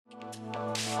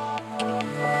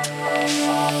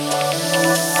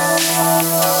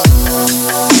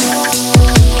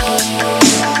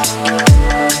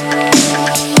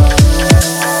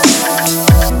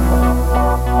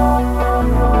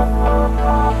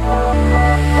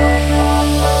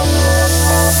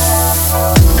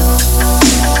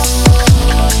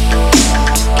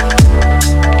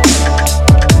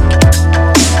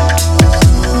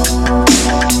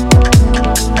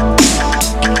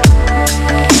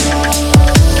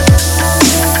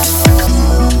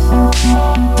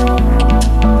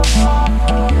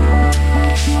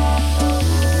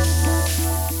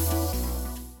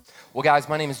Well, guys,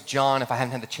 my name is John. If I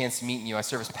haven't had the chance to meet you, I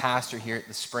serve as pastor here at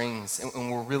the Springs,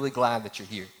 and we're really glad that you're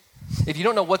here. If you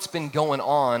don't know what's been going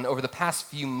on, over the past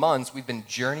few months, we've been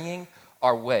journeying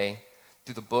our way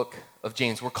through the book of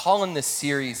James. We're calling this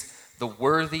series The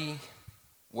Worthy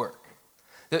Work.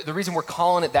 The reason we're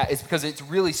calling it that is because it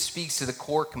really speaks to the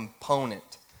core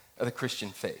component of the Christian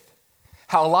faith.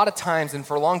 How a lot of times, and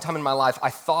for a long time in my life,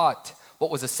 I thought what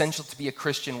was essential to be a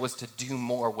Christian was to do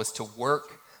more, was to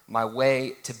work my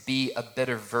way to be a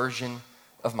better version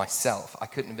of myself. I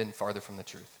couldn't have been farther from the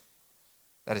truth.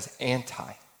 That is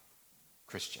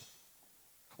anti-Christian.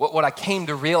 What I came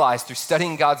to realize through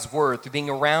studying God's word, through being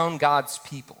around God's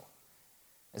people,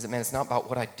 is that, man, it's not about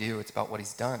what I do, it's about what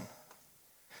he's done.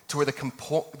 To where the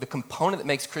component that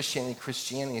makes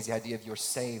Christianity is the idea of you're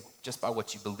saved just by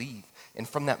what you believe. And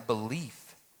from that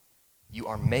belief, you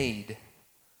are made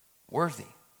worthy.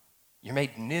 You're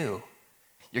made new.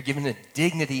 You're given a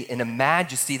dignity and a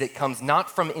majesty that comes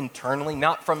not from internally,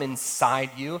 not from inside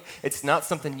you. It's not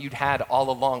something you'd had all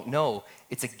along. No,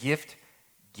 it's a gift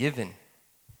given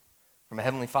from a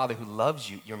heavenly Father who loves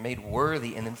you. You're made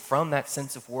worthy, and then from that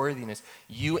sense of worthiness,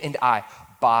 you and I,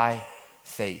 by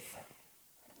faith,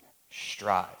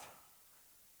 strive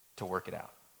to work it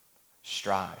out.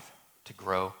 Strive to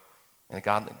grow in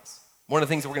godliness. One of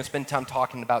the things that we're going to spend time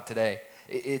talking about today,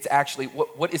 it's actually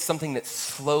what is something that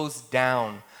slows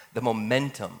down the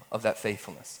momentum of that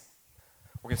faithfulness.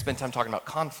 We're going to spend time talking about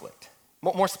conflict.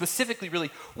 More specifically, really,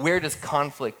 where does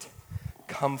conflict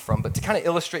come from? But to kind of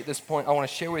illustrate this point, I want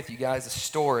to share with you guys a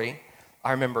story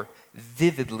I remember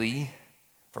vividly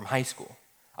from high school.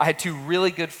 I had two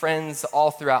really good friends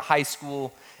all throughout high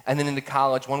school and then into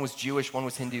college. One was Jewish, one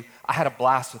was Hindu. I had a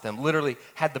blast with them. Literally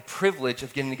had the privilege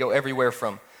of getting to go everywhere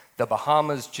from the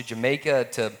Bahamas to Jamaica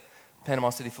to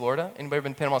Panama City, Florida. Anybody ever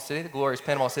been to Panama City? The glorious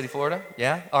Panama City, Florida?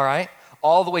 Yeah? All right.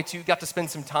 All the way to, got to spend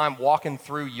some time walking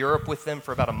through Europe with them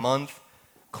for about a month.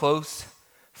 Close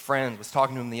friends. Was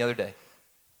talking to him the other day.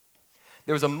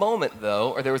 There was a moment,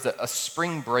 though, or there was a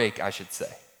spring break, I should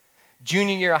say.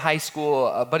 Junior year of high school,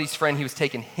 a buddy's friend, he was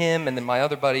taking him and then my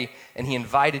other buddy, and he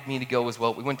invited me to go as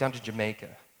well. We went down to Jamaica.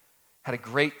 Had a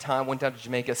great time, went down to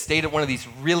Jamaica, stayed at one of these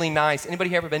really nice,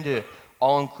 anybody here ever been to an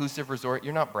all-inclusive resort?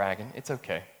 You're not bragging. It's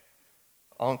okay.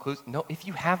 All-inclusive? No, if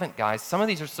you haven't, guys, some of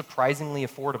these are surprisingly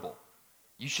affordable.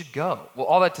 You should go. Well,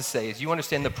 all that to say is you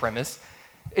understand the premise.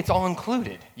 It's all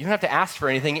included. You don't have to ask for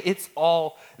anything. It's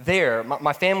all there.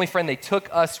 My family friend, they took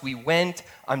us. We went.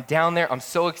 I'm down there. I'm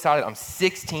so excited. I'm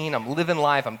 16. I'm living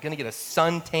life. I'm going to get a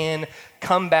suntan,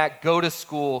 come back, go to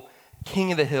school,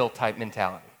 king of the hill type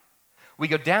mentality. We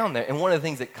go down there, and one of the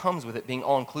things that comes with it being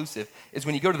all-inclusive is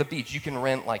when you go to the beach, you can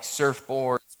rent like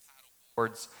surfboards,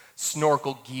 paddleboards,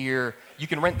 snorkel gear. You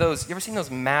can rent those. You ever seen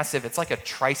those massive, it's like a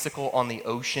tricycle on the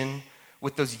ocean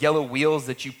with those yellow wheels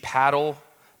that you paddle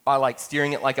by like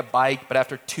steering it like a bike, but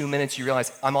after 2 minutes you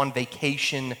realize, I'm on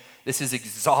vacation, this is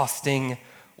exhausting,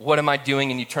 what am I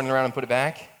doing? And you turn it around and put it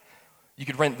back. You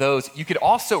could rent those. You could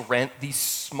also rent these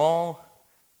small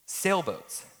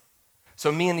sailboats.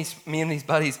 So me and these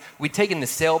buddies, we'd taken the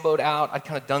sailboat out. I'd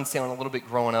kind of done sailing a little bit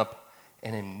growing up,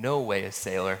 and in no way a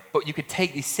sailor, but you could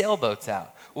take these sailboats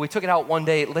out. Well, we took it out one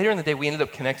day. Later in the day, we ended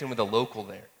up connecting with a local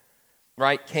there,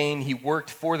 right? Kane, he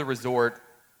worked for the resort,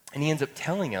 and he ends up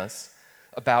telling us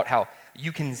about how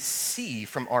you can see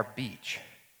from our beach.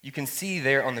 You can see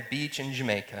there on the beach in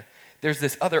Jamaica, there's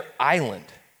this other island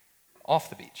off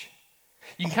the beach.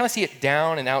 You can kind of see it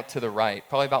down and out to the right,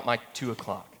 probably about like 2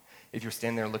 o'clock, if you're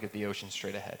standing there and look at the ocean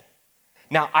straight ahead.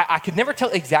 Now, I could never tell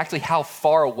exactly how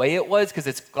far away it was because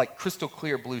it's like crystal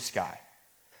clear blue sky.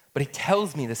 But he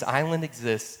tells me this island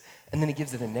exists, and then he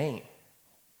gives it a name.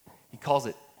 He calls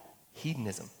it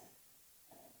hedonism.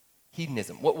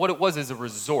 Hedonism. What it was is a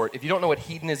resort. If you don't know what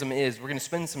hedonism is, we're going to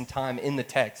spend some time in the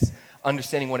text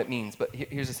understanding what it means. But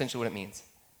here's essentially what it means.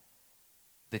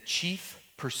 The chief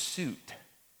pursuit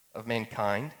of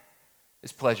mankind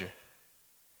is pleasure.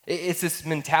 It's this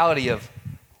mentality of,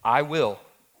 I will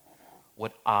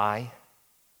what I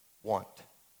want.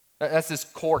 That's this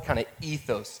core kind of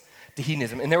ethos. to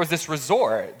hedonism. And there was this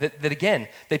resort that again,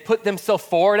 they put themselves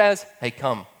forward as, hey,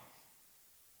 come,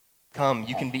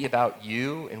 you can be about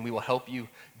you and we will help you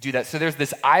do that. So there's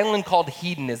this island called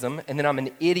hedonism, and then I'm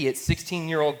an idiot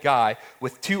 16-year-old guy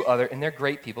with two other, and they're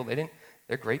great people,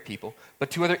 they're great people, but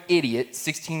two other idiot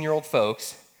 16-year-old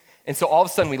folks. And so all of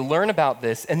a sudden we learn about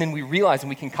this, and then we realize, and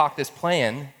we concoct this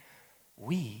plan,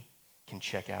 we can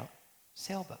check out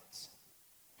sailboats.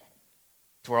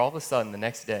 To where all of a sudden the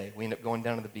next day we end up going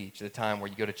down to the beach at a time where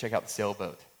you go to check out the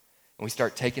sailboat, and we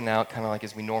start taking out kind of like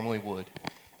as we normally would,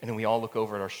 and then we all look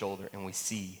over at our shoulder and we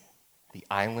see the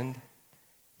island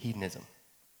hedonism.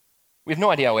 We have no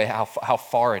idea how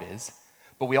far it is,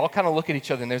 but we all kind of look at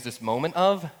each other and there's this moment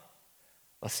of,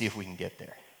 let's see if we can get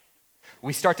there.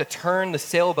 We start to turn the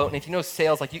sailboat, and if you know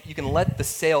sails, like you can let the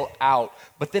sail out,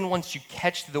 but then once you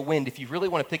catch the wind, if you really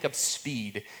want to pick up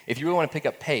speed, if you really want to pick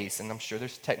up pace, and I'm sure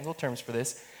there's technical terms for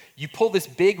this, you pull this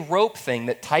big rope thing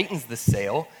that tightens the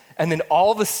sail, and then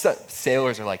all of a sudden,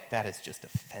 sailors are like, that is just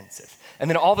offensive. And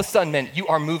then all of a sudden, man, you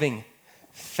are moving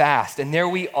fast. And there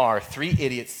we are, three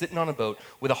idiots sitting on a boat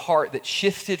with a heart that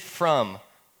shifted from,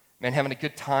 man, having a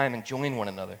good time, enjoying one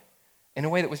another, in a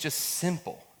way that was just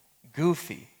simple,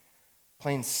 goofy,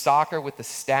 playing soccer with the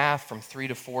staff from 3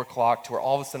 to 4 o'clock, to where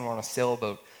all of a sudden we're on a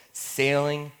sailboat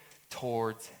sailing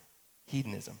towards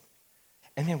hedonism.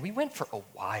 And man, we went for a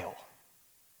while.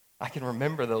 I can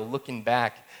remember, though, looking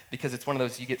back, because it's one of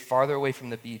those, you get farther away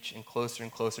from the beach and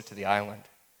closer to the island.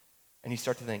 And you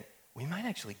start to think, we might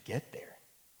actually get there.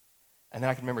 And then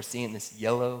I can remember seeing this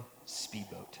yellow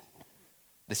speedboat.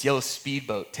 This yellow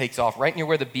speedboat takes off right near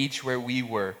where the beach where we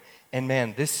were. And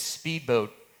man, this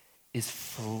speedboat is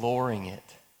flooring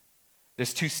it.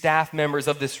 There's 2 staff members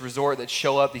of this resort that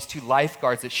show up, these 2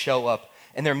 lifeguards that show up,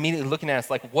 and they're immediately looking at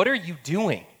us like, what are you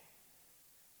doing?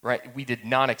 Right? We did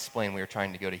not explain we were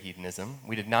trying to go to hedonism.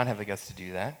 We did not have the guts to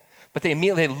do that. But they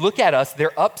immediately look at us,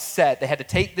 they're upset, they had to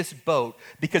take this boat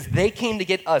because they came to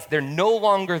get us. They're no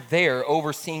longer there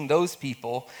overseeing those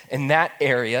people in that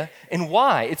area. And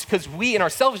why? It's because we, in our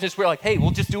selfishness, we're like, hey,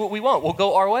 we'll just do what we want. We'll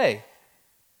go our way.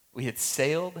 We had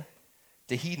sailed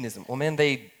to hedonism. Well, man,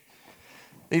 they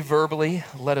verbally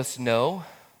let us know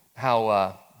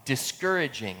how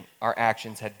discouraging our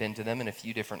actions had been to them in a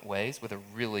few different ways with a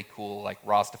really cool, like,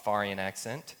 Rastafarian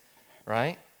accent,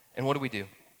 right? And what do?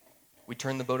 We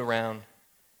turn the boat around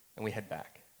and we head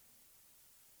back.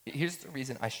 Here's the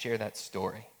reason I share that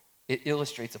story. It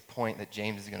illustrates a point that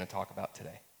James is going to talk about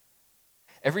today.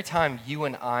 Every time you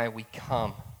and we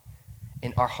come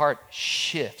and our heart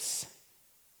shifts,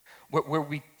 where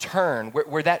we turn,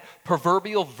 where that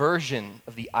proverbial version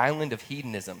of the island of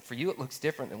hedonism, for you it looks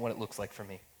different than what it looks like for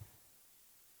me.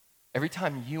 Every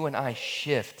time you and I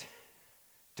shift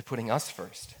to putting us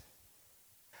first,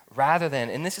 rather than,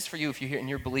 and this is for you if you're here and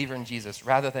you're a believer in Jesus,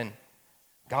 rather than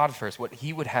God first, what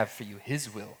he would have for you,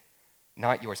 his will,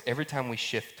 not yours. Every time we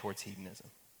shift towards hedonism,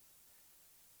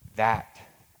 that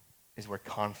is where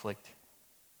conflict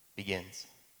begins.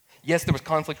 Yes, there was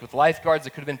conflict with lifeguards.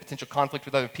 There could have been potential conflict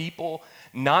with other people,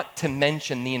 not to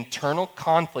mention the internal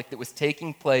conflict that was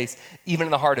taking place even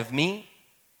in the heart of me,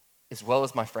 as well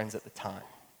as my friends at the time.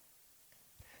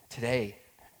 Today,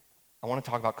 I want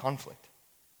to talk about conflict.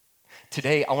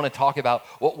 Today, I want to talk about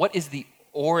what is the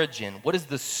origin, what is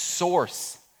the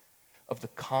source of the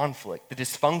conflict, the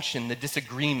dysfunction, the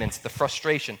disagreements, the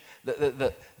frustration,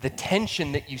 the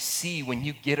tension that you see when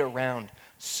you get around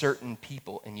certain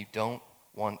people and you don't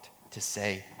want to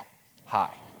say hi.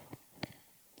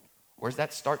 Where does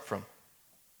that start from?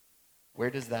 Where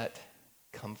does that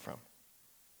come from?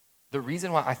 The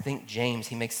reason why I think James,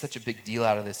 he makes such a big deal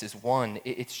out of this is, one,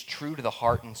 it's true to the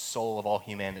heart and soul of all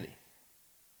humanity.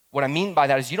 What I mean by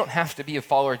that is you don't have to be a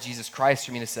follower of Jesus Christ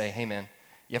for me to say, hey man,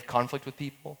 you have conflict with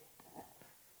people?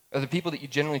 Are there people that you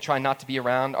generally try not to be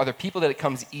around? Are there people that it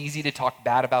comes easy to talk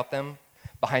bad about them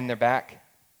behind their back?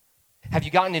 Have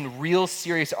you gotten in real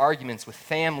serious arguments with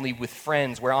family, with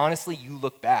friends, where honestly you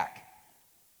look back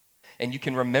and you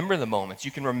can remember the moments,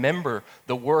 you can remember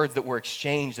the words that were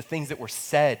exchanged, the things that were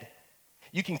said.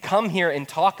 You can come here and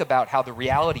talk about how the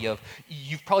reality of,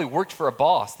 you've probably worked for a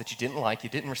boss that you didn't like, you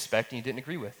didn't respect, and you didn't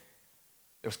agree with.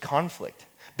 There was conflict.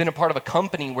 Been a part of a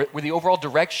company where the overall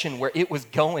direction where it was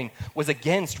going was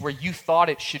against where you thought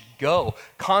it should go.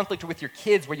 Conflict with your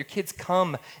kids, where your kids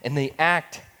come and they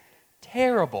act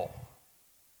terrible.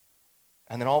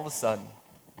 And then all of a sudden,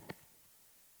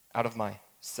 out of my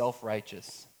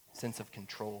self-righteous sense of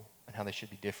control and how they should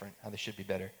be different, how they should be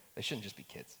better, they shouldn't just be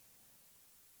kids,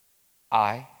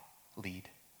 I lead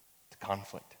to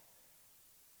conflict.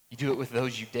 You do it with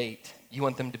those you date. You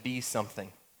want them to be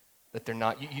something that they're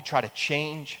not. You try to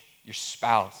change your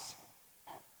spouse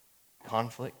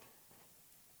conflict,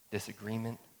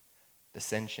 disagreement,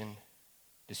 dissension,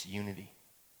 disunity.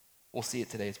 We'll see it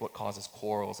today. It's what causes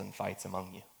quarrels and fights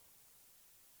among you.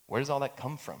 Where does all that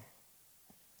come from?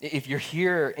 If you're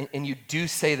here and you do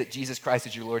say that Jesus Christ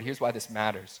is your Lord, here's why this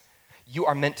matters. You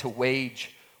are meant to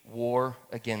wage war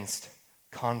against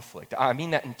conflict. I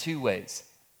mean that in two ways.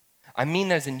 I mean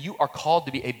that as in you are called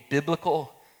to be a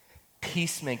biblical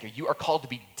peacemaker. You are called to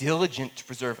be diligent to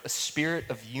preserve a spirit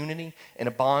of unity and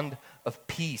a bond of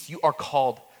peace. You are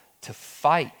called to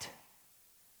fight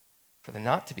for there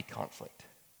not to be conflict,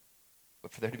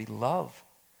 but for there to be love,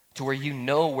 to where you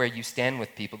know where you stand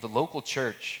with people. The local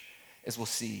church, as we'll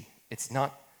see, it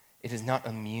is not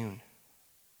immune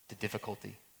to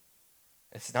difficulty.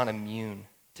 It's not immune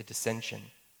to dissension,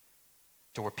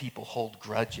 to where people hold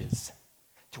grudges,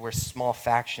 to where small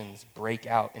factions break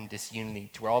out in disunity,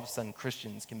 to where all of a sudden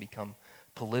Christians can become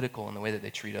political in the way that they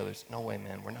treat others. No way,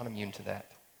 man, we're not immune to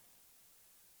that.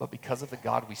 But because of the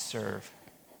God we serve,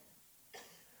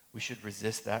 we should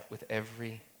resist that with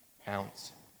every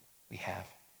ounce we have.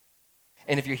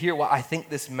 And if you're here, well, I think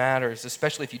this matters,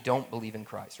 especially if you don't believe in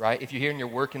Christ, right? If you're here and you're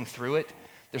working through it,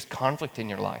 there's conflict in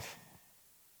your life.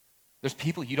 There's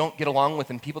people you don't get along with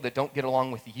and people that don't get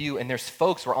along with you. And there's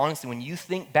folks where honestly, when you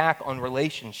think back on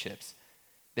relationships,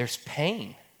 there's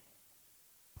pain.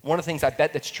 One of the things I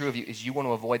bet that's true of you is you want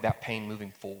to avoid that pain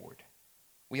moving forward.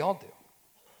 We all do.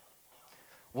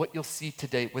 What you'll see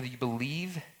today, whether you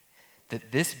believe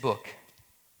that this book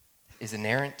is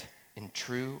inerrant and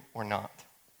true or not,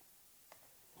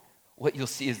 what you'll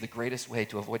see is the greatest way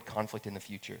to avoid conflict in the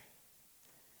future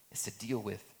is to deal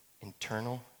with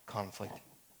internal conflict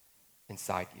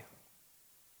inside you.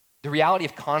 The reality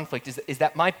of conflict is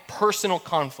that my personal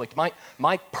conflict,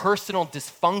 my personal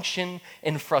dysfunction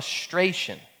and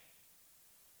frustration,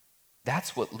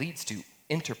 that's what leads to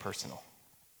interpersonal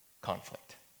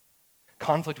conflict.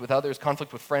 Conflict with others,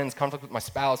 conflict with friends, conflict with my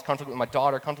spouse, conflict with my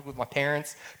daughter, conflict with my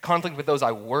parents, conflict with those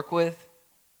I work with.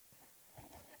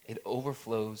 It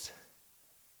overflows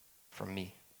from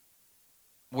me.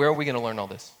 Where are we going to learn all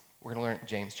this? We're going to learn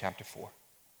James chapter 4.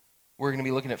 We're going to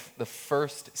be looking at the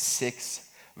first 6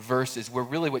 verses where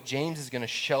really what James is going to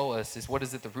show us is what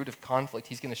is at the root of conflict.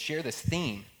 He's going to share this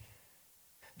theme.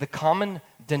 The common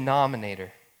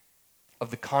denominator of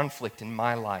the conflict in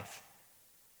my life,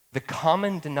 the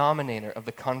common denominator of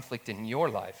the conflict in your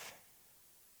life,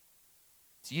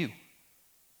 it's you.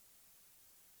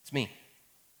 It's me.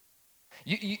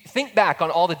 You think back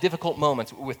on all the difficult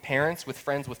moments with parents, with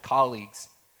friends, with colleagues,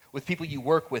 with people you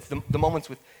work with, the moments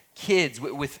with kids,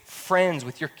 with friends,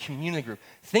 with your community group.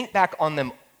 Think back on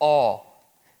them all.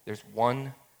 There's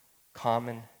one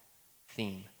common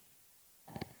theme.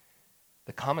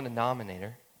 The common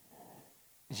denominator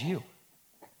is you.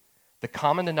 The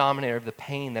common denominator of the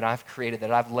pain that I've created,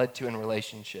 that I've led to in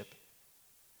relationship,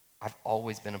 I've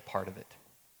always been a part of it.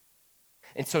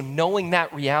 And so knowing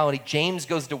that reality, James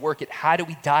goes to work at how do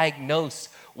we diagnose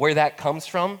where that comes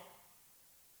from,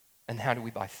 and how do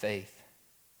we, by faith,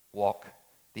 walk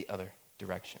the other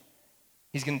direction.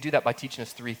 He's going to do that by teaching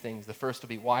us 3 things. The first will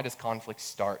be, why does conflict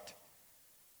start?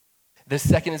 The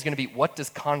second is going to be, what does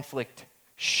conflict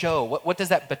show? What does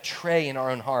that betray in our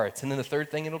own hearts? And then the third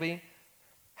thing it'll be,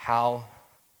 how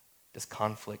does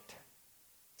conflict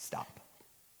stop?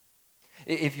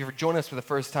 If you're joining us for the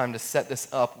first time, to set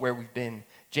this up where we've been,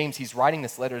 James, he's writing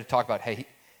this letter to talk about, hey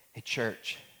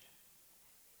church,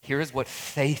 here's what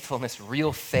faithfulness,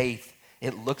 real faith,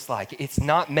 it looks like. It's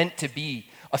not meant to be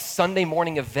a Sunday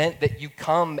morning event that you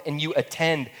come and you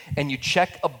attend and you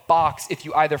check a box if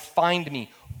you either find me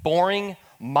boring,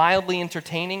 mildly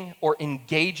entertaining, or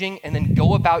engaging, and then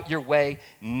go about your way,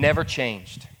 never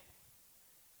changed.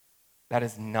 That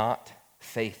is not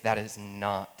faith. That is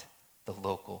not the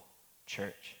local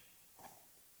church.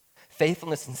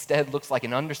 Faithfulness instead looks like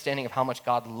an understanding of how much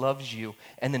God loves you,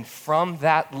 and then from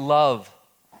that love,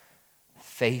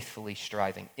 faithfully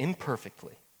striving,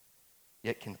 imperfectly,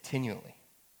 yet continually,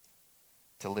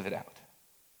 to live it out.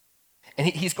 And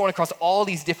he's going across all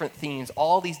these different themes,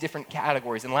 all these different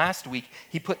categories. And last week,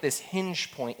 he put this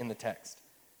hinge point in the text,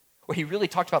 where he really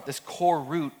talked about this core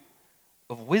root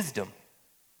of wisdom.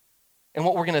 And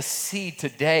what we're going to see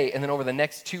today, and then over the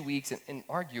next 2 weeks, and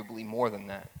arguably more than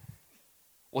that,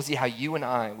 we'll see how you and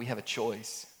I, we have a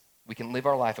choice. We can live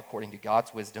our life according to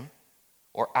God's wisdom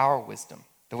or our wisdom.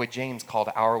 The way James called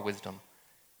our wisdom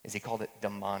is he called it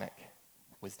demonic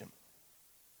wisdom.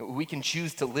 We can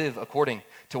choose to live according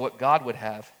to what God would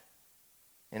have,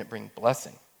 and it brings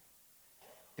blessing.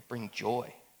 It brings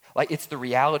joy. Like, it's the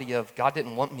reality of God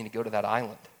didn't want me to go to that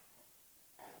island,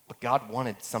 but God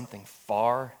wanted something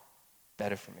far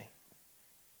better for me.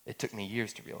 It took me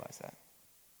years to realize that.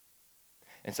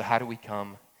 And so how do we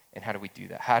come and how do we do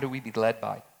that? How do we be led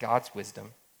by God's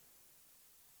wisdom,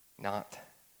 not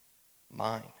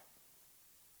mine?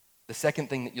 The second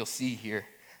thing that you'll see here,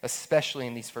 especially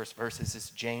in these first verses, is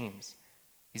James.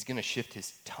 He's going to shift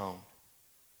his tone.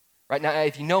 Right now,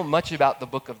 if you know much about the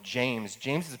book of James,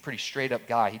 James is a pretty straight up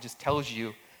guy. He just tells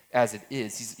you as it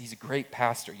is. He's a great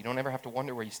pastor. You don't ever have to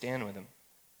wonder where you stand with him.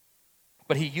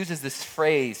 But he uses this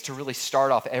phrase to really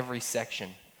start off every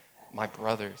section. My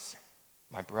brothers,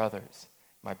 my brothers,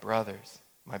 my brothers,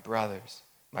 my brothers,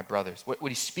 my brothers. What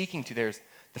he's speaking to there is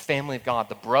the family of God,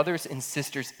 the brothers and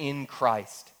sisters in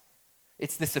Christ.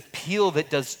 It's this appeal that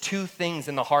does two things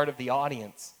in the heart of the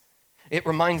audience. It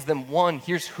reminds them, one,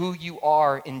 here's who you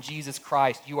are in Jesus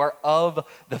Christ. You are of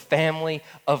the family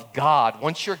of God.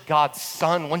 Once you're God's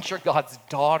son, once you're God's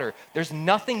daughter, there's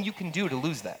nothing you can do to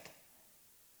lose that.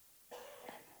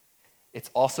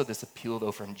 It's also this appeal,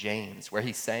 though, from James, where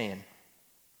he's saying,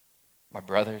 my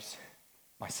brothers,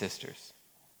 my sisters.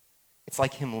 It's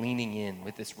like him leaning in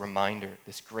with this reminder,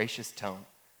 this gracious tone.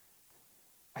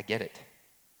 I get it,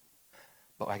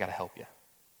 but I got to help you.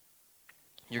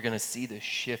 You're going to see this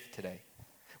shift today.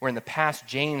 Where in the past,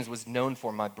 James was known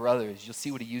for my brothers. You'll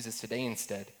see what he uses today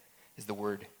instead is the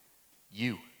word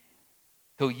you.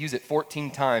 He'll use it 14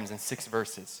 times in 6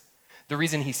 verses. The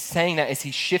reason he's saying that is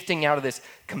he's shifting out of this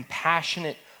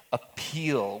compassionate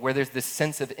appeal where there's this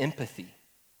sense of empathy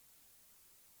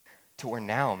to where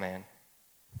now, man,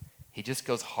 he just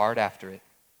goes hard after it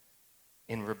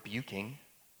in rebuking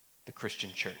the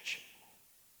Christian church.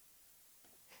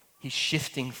 He's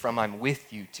shifting from I'm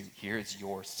with you to here is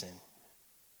your sin.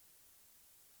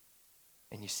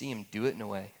 And you see him do it in a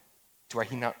way to where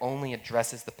he not only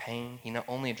addresses the pain, he not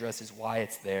only addresses why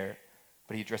it's there,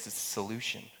 but he addresses the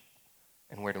solution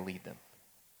and where to lead them.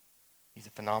 He's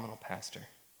a phenomenal pastor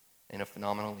and a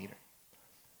phenomenal leader.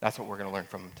 That's what we're going to learn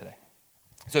from him today.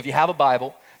 So if you have a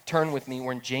Bible, turn with me.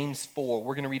 We're in James 4.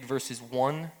 We're going to read verses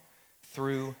 1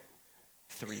 through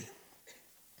 3.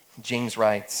 James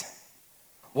writes,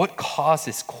 what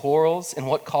causes quarrels and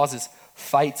what causes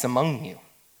fights among you?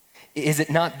 Is it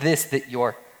not this that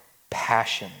your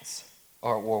passions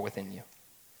are at war within you?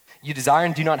 You desire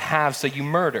and do not have, so you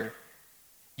murder.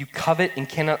 You covet and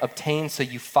cannot obtain, so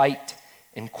you fight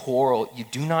and quarrel. You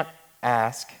do not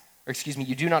have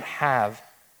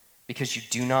because you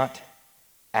do not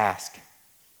ask.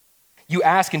 You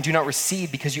ask and do not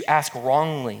receive because you ask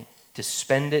wrongly to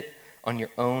spend it on your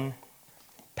own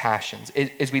passions.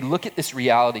 As we look at this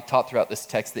reality taught throughout this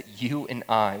text that you and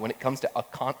I, when it comes to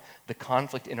the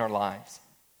conflict in our lives,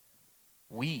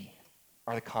 we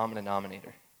are the common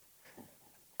denominator.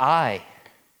 I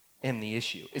am the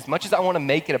issue. As much as I want to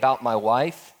make it about my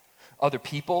wife, other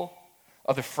people,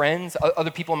 other friends,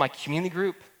 other people in my community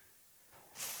group,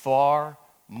 far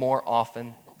more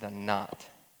often than not,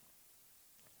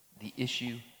 the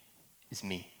issue is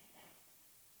me.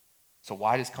 So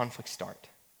why does conflict start?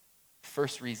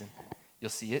 First reason you'll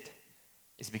see it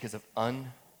is because of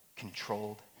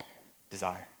uncontrolled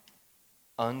desire.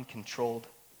 Uncontrolled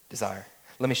desire.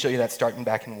 Let me show you that starting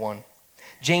back in 1.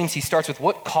 James, he starts with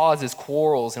what causes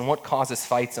quarrels and what causes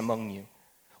fights among you.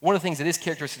 One of the things that is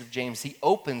characteristic of James, he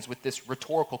opens with this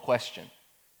rhetorical question,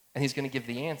 and he's going to give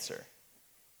the answer.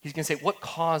 He's going to say, what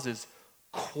causes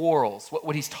quarrels?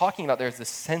 What he's talking about there is this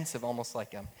sense of almost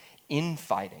like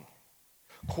infighting.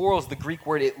 Quarrels, the Greek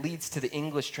word, it leads to the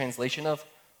English translation of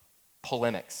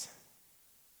polemics.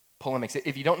 Polemics.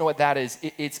 If you don't know what that is,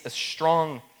 it's a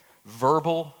strong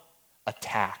verbal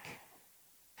attack.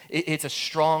 It's a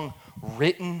strong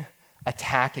written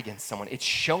attack against someone. It's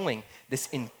showing this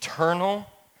internal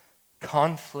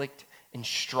conflict and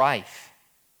strife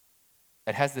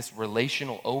that has this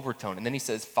relational overtone. And then he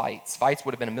says fights. Fights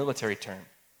would have been a military term.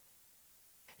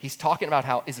 He's talking about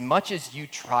how as much as you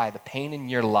try the pain in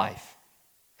your life,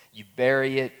 you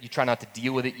bury it, you try not to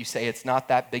deal with it, you say it's not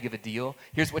that big of a deal.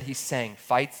 Here's what he's saying.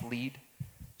 Fights lead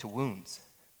to wounds.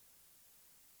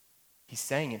 He's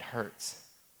saying it hurts.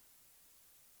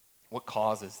 What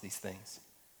causes these things?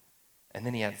 And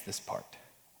then he adds this part.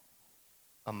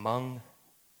 Among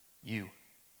you.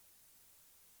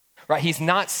 Right? He's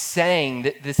not saying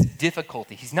that this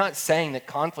difficulty, he's not saying that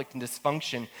conflict and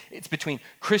dysfunction, it's between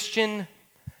Christian,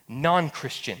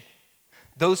 non-Christian.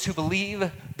 Those who believe,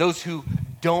 those who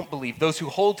don't believe, those who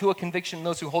hold to a conviction,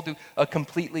 those who hold to a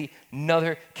completely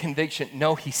another conviction.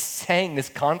 No, he's saying this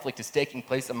conflict is taking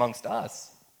place amongst us.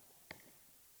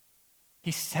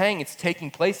 He's saying it's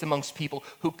taking place amongst people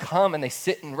who come and they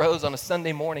sit in rows on a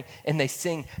Sunday morning and they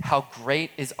sing, how great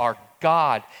is our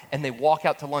God, and they walk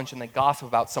out to lunch and they gossip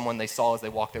about someone they saw as they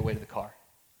walk their way to the car.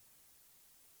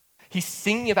 He's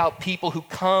singing about people who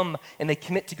come and they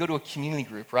commit to go to a community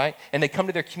group, right? And they come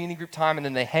to their community group time and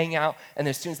then they hang out, and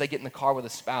as soon as they get in the car with a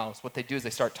spouse, what they do is they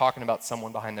start talking about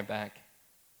someone behind their back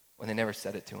when they never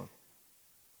said it to him.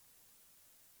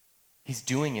 He's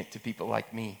doing it to people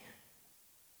like me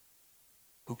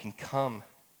who can come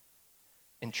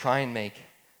and try and make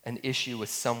an issue with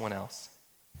someone else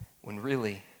when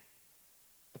really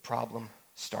the problem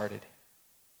started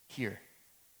here.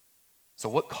 So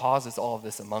what causes all of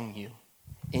this among you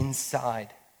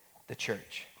inside the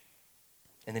church?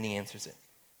 And then he answers it.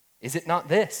 Is it not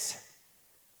this?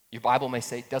 Your Bible may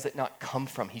say, does it not come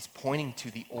from? He's pointing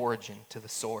to the origin, to the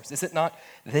source. Is it not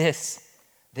this,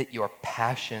 that your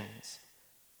passions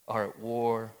are at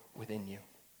war within you?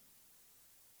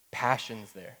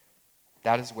 Passions there.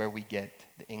 That is where we get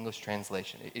the English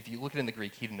translation. If you look at it in the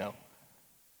Greek, hedono,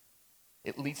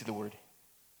 it leads to the word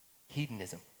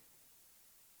hedonism.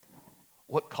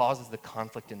 What causes the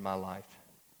conflict in my life?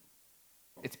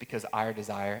 It's because I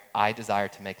desire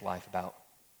to make life about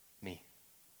me.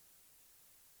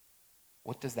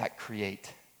 What does that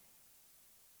create?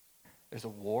 There's a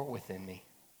war within me.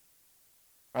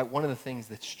 Right? One of the things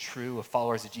that's true of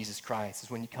followers of Jesus Christ is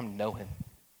when you come to know him,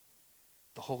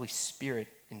 the Holy Spirit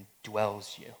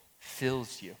indwells you,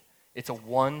 fills you. It's a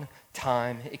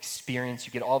one-time experience.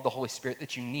 You get all of the Holy Spirit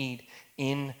that you need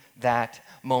in that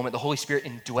moment. The Holy Spirit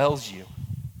indwells you.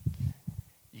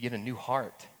 You get a new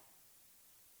heart.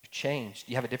 You're changed.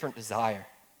 You have a different desire.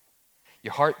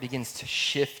 Your heart begins to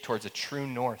shift towards a true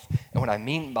north. And what I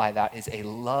mean by that is a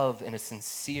love and a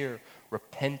sincere,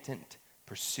 repentant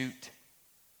pursuit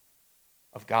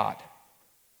of God.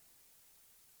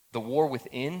 The war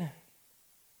within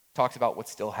talks about what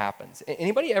still happens.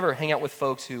 Anybody ever hang out with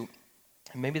folks who,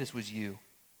 and maybe this was you,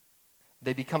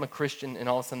 they become a Christian and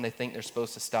all of a sudden they think they're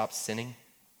supposed to stop sinning?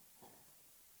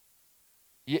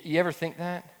 You ever think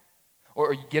that?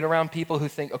 Or you get around people who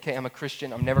think, okay, I'm a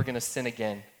Christian, I'm never going to sin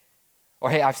again. Or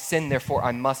hey, I've sinned, therefore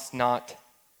I must not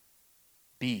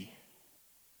be.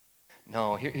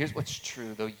 No, here's what's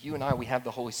true. Though you and I, we have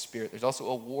the Holy Spirit, there's also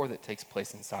a war that takes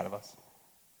place inside of us.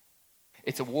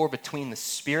 It's a war between the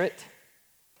Spirit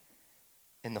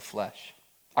and the flesh.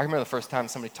 I remember the first time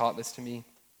somebody taught this to me.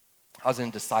 I was in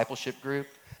a discipleship group.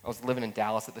 I was living in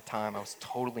Dallas at the time. I was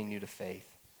totally new to faith,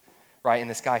 right? And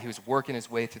this guy, he was working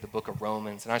his way through the book of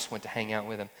Romans, and I just went to hang out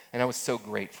with him, and I was so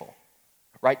grateful,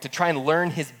 right? To try and learn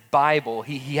his Bible,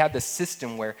 he had this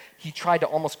system where he tried to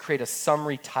almost create a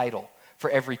summary title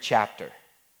for every chapter,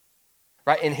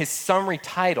 right? And his summary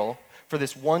title for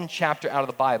this one chapter out of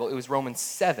the Bible, it was Romans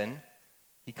 7.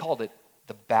 He called it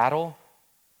The Battle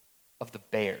of the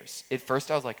Bears. At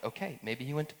first I was like, okay, maybe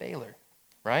he went to Baylor,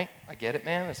 right? I get it,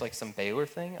 man. It's like some Baylor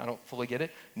thing. I don't fully get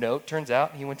it. No, it turns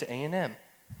out he went to A&M.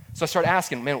 So I started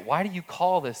asking, man, why do you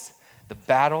call this the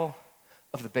Battle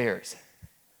of the Bears?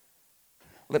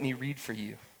 Let me read for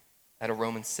you out of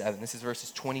Romans 7. This is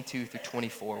verses 22 through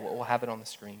 24. We'll have it on the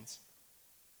screens.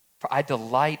 For I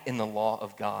delight in the law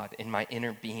of God in my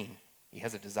inner being. He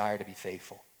has a desire to be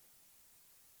faithful.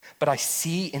 But I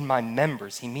see in my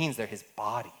members, he means they're his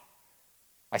body.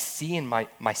 I see in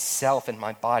myself and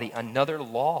my body another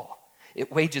law.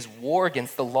 It wages war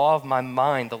against the law of my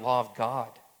mind, the law of God.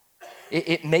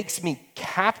 It makes me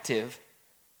captive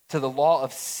to the law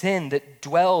of sin that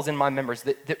dwells in my members,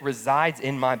 that resides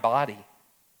in my body.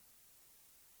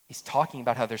 He's talking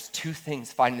about how there's two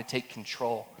things fighting to take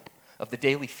control of the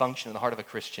daily function of the heart of a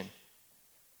Christian.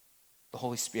 The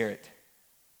Holy Spirit,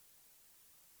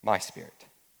 my spirit.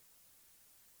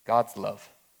 God's love,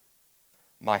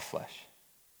 my flesh.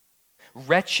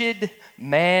 Wretched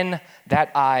man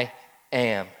that I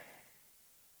am,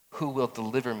 who will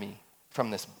deliver me from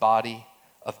this body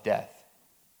of death?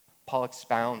 Paul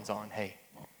expounds on, hey,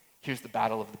 here's the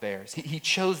battle of the bears. He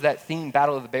chose that theme,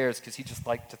 battle of the bears, because he just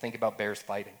liked to think about bears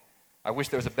fighting. I wish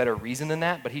there was a better reason than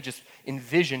that, but he just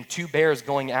envisioned two bears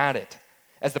going at it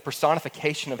as the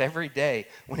personification of every day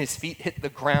when his feet hit the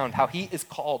ground, how he is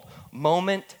called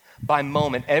moment by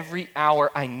moment. Every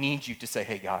hour I need you to say,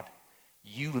 hey, God,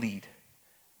 you lead,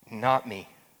 not me.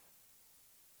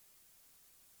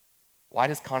 Why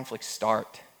does conflict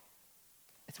start?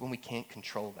 It's when we can't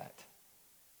control that.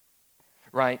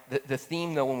 Right? The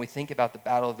theme, though, when we think about the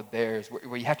battle of the bears,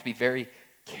 where you have to be very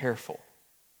careful,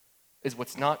 is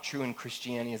what's not true in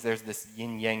Christianity is there's this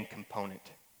yin-yang component.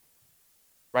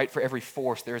 Right? For every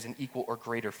force, there is an equal or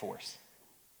greater force.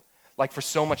 Like for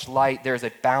so much light, there is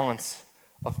a balance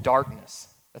of darkness.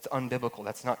 That's unbiblical.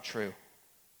 That's not true.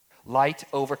 Light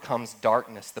overcomes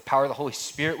darkness. The power of the Holy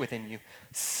Spirit within you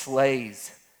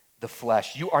slays the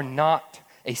flesh. You are not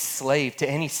a slave to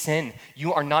any sin.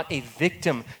 You are not a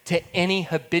victim to any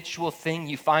habitual thing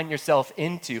you find yourself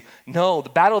into. No, the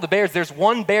battle of the bears, there's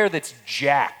one bear that's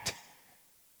jacked,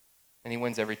 and he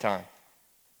wins every time.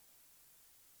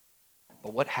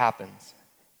 But what happens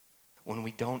when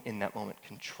we don't in that moment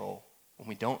control, when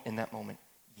we don't in that moment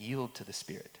yield to the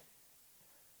Spirit?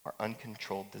 Our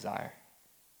uncontrolled desire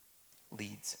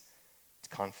leads to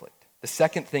conflict. The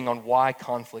second thing on why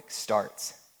conflict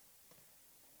starts,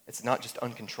 it's not just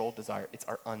uncontrolled desire, it's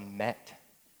our unmet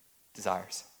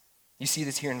desires. You see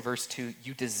this here in verse 2.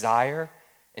 You desire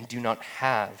and do not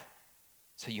have,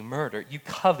 so you murder. You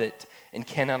covet and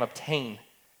cannot obtain,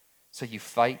 so you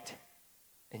fight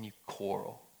and you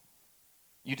quarrel.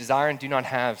 You desire and do not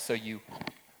have, so you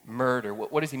murder.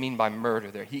 What does he mean by murder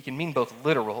there? He can mean both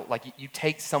literal, like you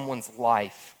take someone's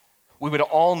life. We would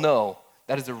all know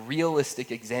that is a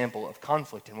realistic example of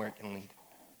conflict and where it can lead.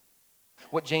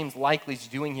 What James likely is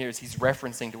doing here is he's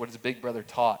referencing to what his big brother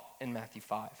taught in Matthew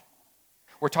 5.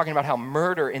 We're talking about how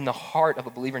murder in the heart of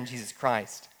a believer in Jesus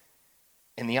Christ,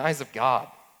 in the eyes of God,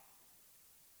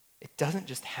 it doesn't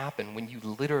just happen when you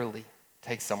literally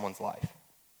take someone's life.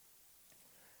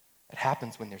 It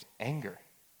happens when there's anger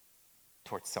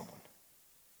towards someone.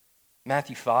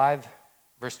 Matthew 5,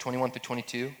 verse 21 through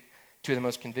 22, two of the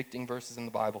most convicting verses in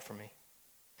the Bible for me.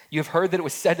 You have heard that it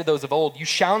was said to those of old, you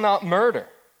shall not murder.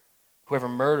 Whoever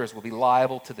murders will be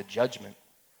liable to the judgment.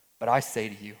 But I say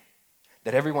to you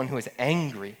that everyone who is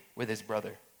angry with his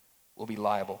brother will be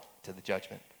liable to the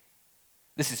judgment.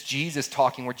 This is Jesus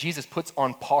talking, where Jesus puts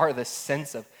on par this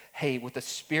sense of, hey, with the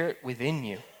Spirit within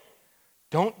you,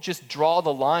 don't just draw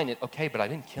the line at, okay, but I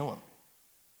didn't kill him.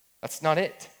 That's not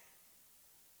it.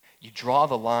 You draw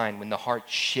the line when the heart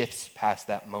shifts past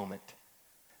that moment,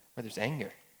 where there's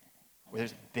anger, where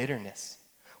there's bitterness,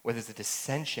 where there's a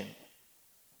dissension,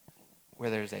 where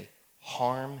there's a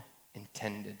harm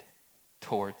intended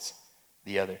towards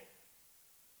the other.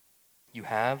 You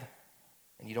have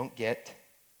and you don't get,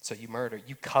 so you murder.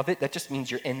 You covet, that just means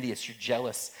you're envious, you're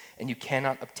jealous, and you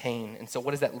cannot obtain. And so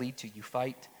what does that lead to? You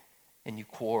fight and you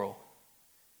quarrel.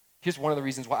 Here's one of the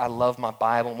reasons why I love my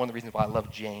Bible and one of the reasons why I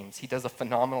love James. He does a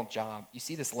phenomenal job. You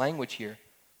see this language here.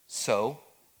 So,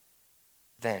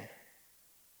 then.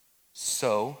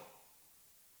 So,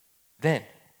 then.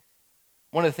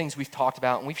 One of the things we've talked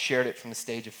about, and we've shared it from the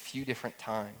stage a few different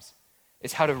times,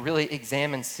 is how to really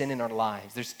examine sin in our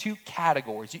lives. There's two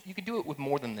categories. You can do it with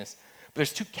more than this, but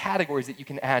there's two categories that you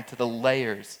can add to the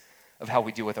layers of how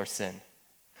we deal with our sin.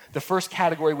 The first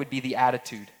category would be the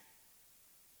attitude.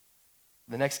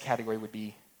 The next category would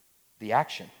be the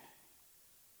action.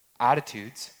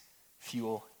 Attitudes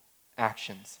fuel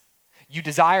actions. You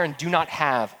desire and do not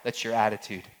have, that's your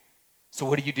attitude. So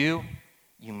what do?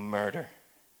 You murder.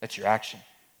 That's your action.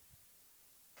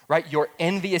 Right? You're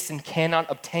envious and cannot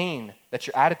obtain. That's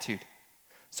your attitude.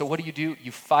 So what do?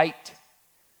 You fight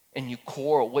and you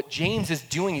quarrel. What James is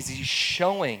doing is he's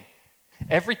showing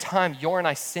every time you and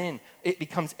I sin, it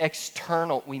becomes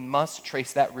external. We must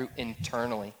trace that root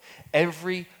internally.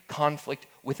 Every conflict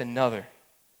with another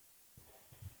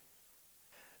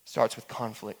starts with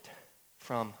conflict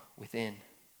from within.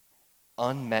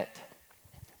 Unmet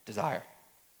desire.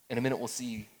 In a minute we'll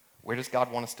see, where does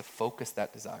God want us to focus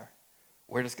that desire?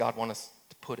 Where does God want us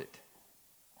to put it?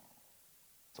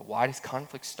 So why does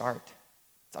conflict start?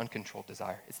 It's uncontrolled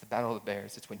desire. It's the battle of the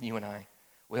bears. It's when you and I,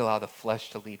 we allow the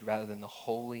flesh to lead rather than the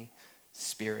Holy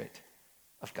Spirit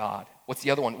of God. What's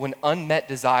the other one? When unmet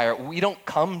desire, we don't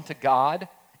come to God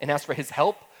and ask for his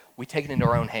help, we take it into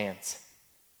our own hands.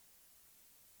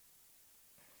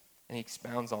 And he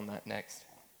expounds on that next.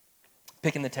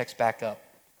 Picking the text back up.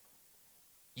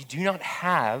 You do not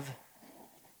have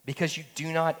because you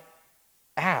do not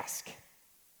ask.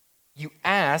 You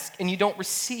ask and you don't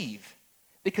receive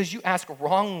because you ask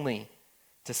wrongly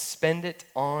to spend it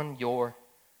on your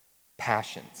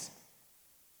passions.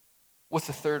 What's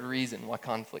the third reason why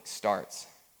conflict starts?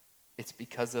 It's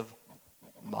because of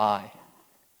my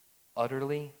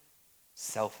utterly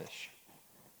selfish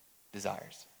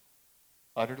desires.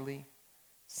 Utterly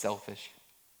selfish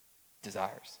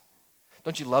desires.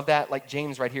 Don't you love that? Like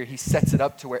James right here, he sets it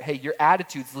up to where, hey, your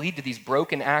attitudes lead to these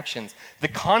broken actions. The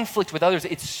conflict with others,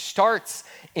 it starts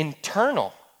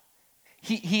internal.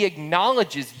 He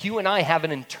acknowledges you and I have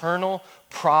an internal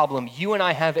problem. You and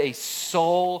I have a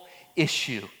soul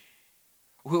issue.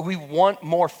 We want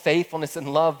more faithfulness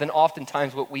and love than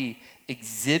oftentimes what we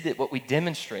exhibit, what we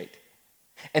demonstrate.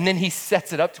 And then he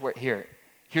sets it up to where,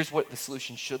 here's what the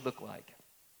solution should look like.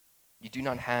 You do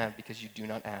not have because you do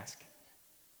not ask.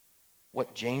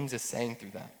 What James is saying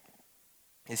through that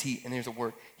is and there's a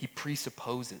word, he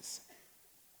presupposes.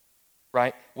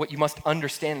 right? What you must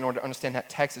understand in order to understand that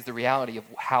text is the reality of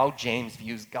how James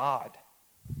views God.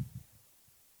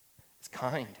 He's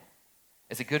kind.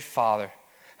 As a good father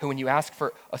who when you ask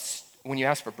for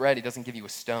bread, he doesn't give you a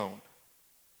stone.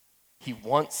 He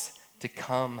wants to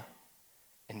come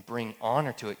and bring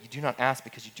honor to it. You do not ask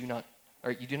because you do not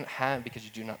have because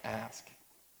you do not ask.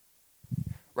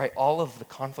 Right? All of the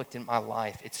conflict in my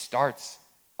life, it starts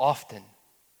often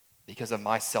because of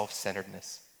my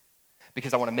self-centeredness.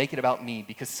 Because I want to make it about me,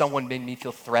 because someone made me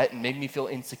feel threatened, made me feel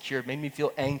insecure, made me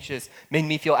feel anxious, made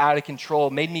me feel out of control,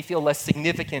 made me feel less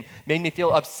significant, made me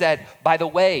feel upset. By the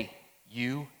way,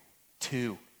 you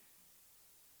too.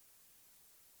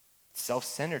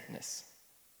 Self-centeredness.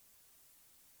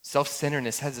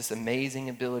 Self-centeredness has this amazing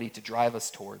ability to drive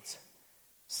us towards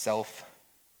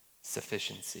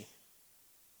self-sufficiency.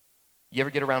 You ever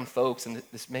get around folks, and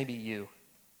this may be you,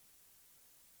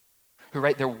 who,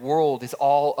 right, their world is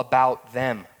all about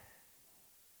them.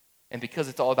 And because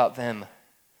it's all about them,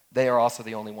 they are also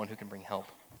the only one who can bring help.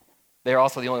 They are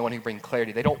also the only one who can bring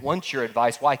clarity. They don't want your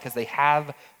advice. Why? Because they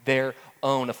have their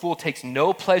own. A fool takes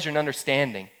no pleasure in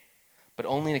understanding, but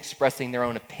only in expressing their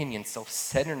own opinion.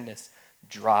 Self-centeredness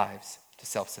drives to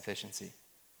self-sufficiency.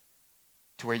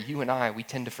 To where you and I, we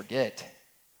tend to forget,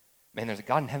 man, there's a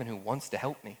God in heaven who wants to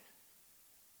help me.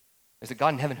 There's a God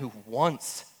in heaven who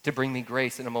wants to bring me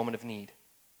grace in a moment of need,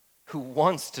 who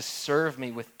wants to serve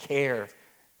me with care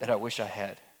that I wish I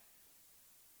had.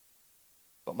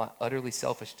 But my utterly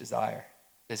selfish desire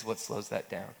is what slows that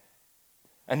down.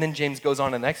 And then James goes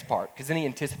on to the next part, because then he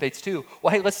anticipates too,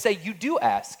 well, hey, let's say you do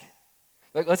ask.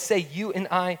 Let's say you and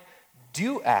I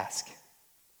do ask.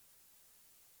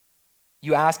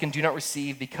 You ask and do not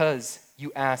receive because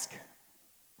you ask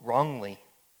wrongly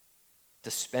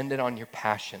to spend it on your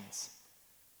passions.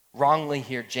 Wrongly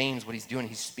here, James, what he's doing,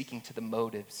 he's speaking to the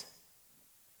motives.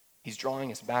 He's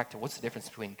drawing us back to what's the difference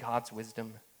between God's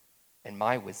wisdom and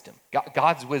my wisdom.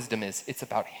 God's wisdom it's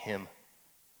about him.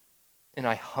 And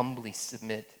I humbly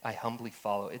submit, I humbly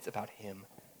follow. It's about him.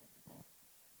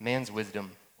 Man's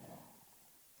wisdom,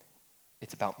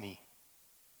 it's about me.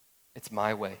 It's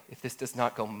my way. If this does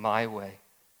not go my way,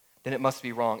 then it must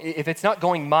be wrong. If it's not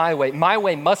going my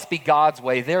way must be God's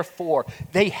way. Therefore,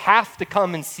 they have to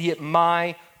come and see it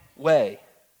my way.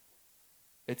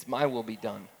 It's my will be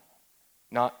done,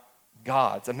 not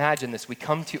God's. Imagine this. We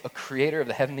come to a creator of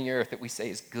the heaven and the earth that we say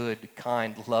is good,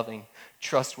 kind, loving,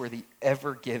 trustworthy,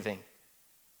 ever giving.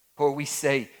 Or we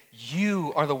say,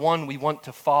 you are the one we want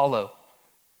to follow.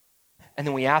 And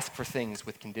then we ask for things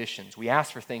with conditions. We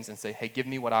ask for things and say, hey, give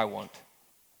me what I want.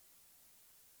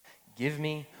 Give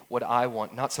me what I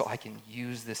want, not so I can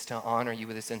use this to honor you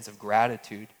with a sense of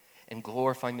gratitude and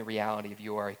glorifying the reality of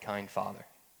you are a kind father.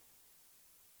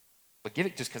 But give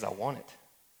it just because I want it.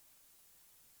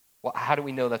 Well, how do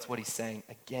we know that's what he's saying?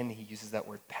 Again, he uses that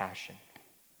word passion.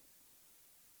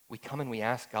 We come and we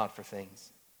ask God for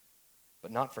things,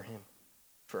 but not for him,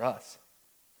 for us.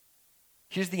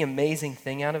 Here's the amazing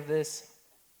thing out of this.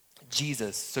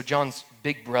 Jesus, so John's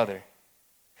big brother,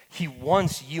 he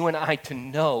wants you and I to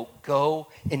know, go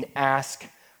and ask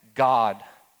God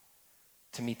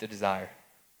to meet the desire.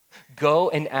 Go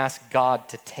and ask God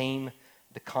to tame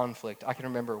the conflict. I can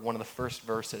remember one of the first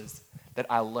verses that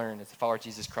I learned as a follower of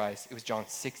Jesus Christ. It was John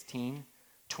 16,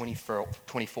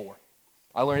 24.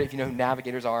 I learned it, if you know who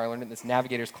navigators are, I learned it in this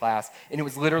navigators class, and it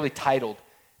was literally titled,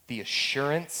 The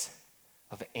Assurance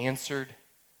of Answered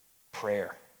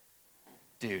Prayer.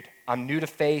 Dude, I'm new to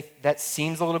faith. That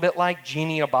seems a little bit like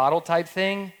genie in a bottle type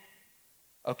thing.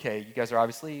 Okay, you guys are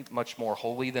obviously much more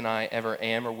holy than I ever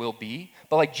am or will be.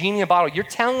 But like genie in a bottle, you're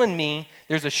telling me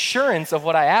there's assurance of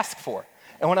what I ask for.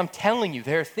 And when I'm telling you,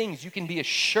 there are things you can be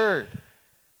assured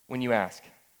when you ask.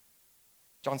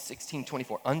 John 16,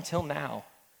 24. Until now,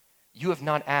 you have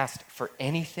not asked for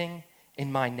anything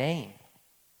in my name.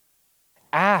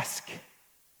 Ask,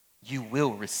 you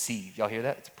will receive. Y'all hear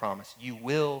that? It's a promise. You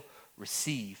will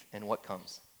receive, and what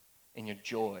comes? And your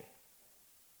joy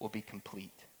will be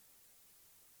complete.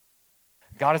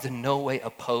 God is in no way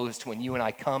opposed when you and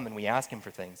I come and we ask him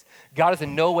for things. God is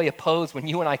in no way opposed when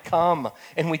you and I come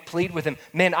and we plead with him.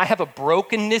 Man, I have a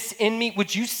brokenness in me.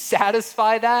 Would you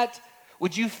satisfy that?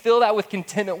 Would you fill that with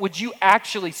contentment? Would you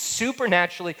actually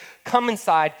supernaturally come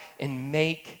inside and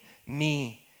make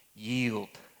me yield?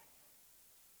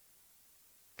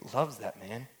 Loves that,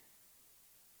 man.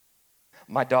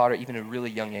 My daughter, even at a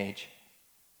really young age,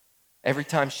 every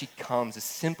time she comes, as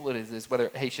simple as it is,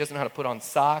 whether, hey, she doesn't know how to put on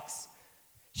socks,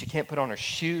 she can't put on her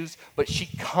shoes, but she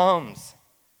comes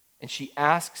and she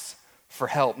asks for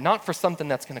help, not for something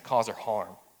that's going to cause her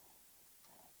harm,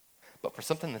 but for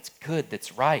something that's good,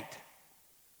 that's right.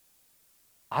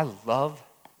 I love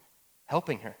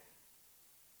helping her.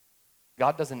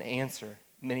 God doesn't answer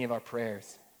many of our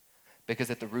prayers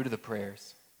because at the root of the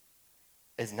prayers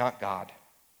is not God,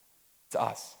 it's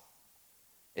us.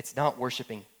 It's not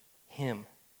worshiping him,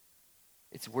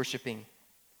 it's worshiping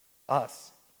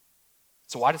us.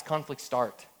 So why does conflict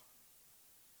start?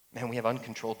 Man, we have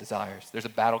uncontrolled desires. There's a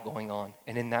battle going on,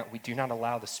 and in that we do not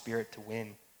allow the Spirit to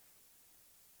win.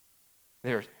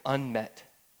 There are unmet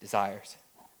desires.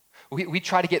 We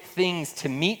try to get things to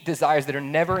meet desires that are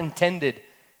never intended.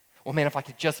 Well, man, if I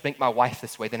could just make my wife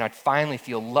this way, then I'd finally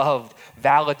feel loved,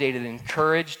 validated,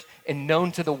 encouraged, and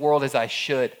known to the world as I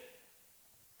should.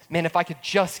 Man, if I could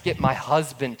just get my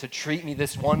husband to treat me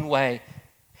this one way,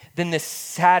 then this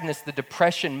sadness, the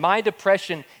depression, my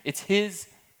depression, it's his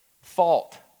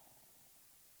fault.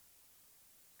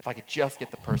 If I could just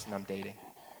get the person I'm dating.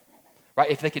 Right?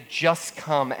 If they could just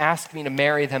come, ask me to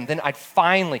marry them, then I'd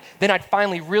finally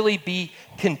really be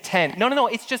content. No,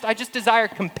 I just desire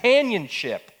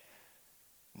companionship.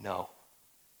 No.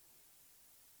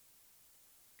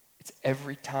 It's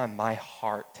every time my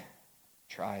heart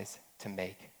tries to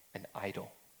make an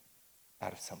idol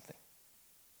out of something.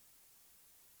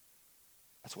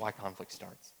 That's why conflict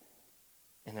starts.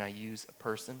 And then I use a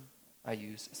person, I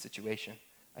use a situation,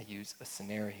 I use a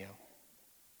scenario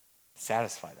to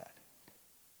satisfy that.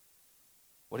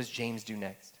 What does James do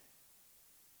next?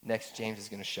 Next, James is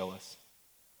going to show us,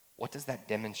 what does that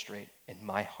demonstrate in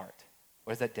my heart?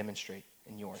 What does that demonstrate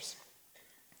in yours?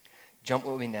 Jump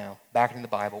with me now, back into the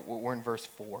Bible. We're in verse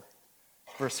 4.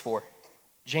 Verse 4.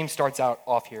 James starts out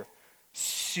off here,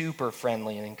 super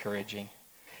friendly and encouraging.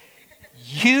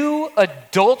 You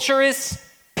adulterous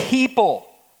people.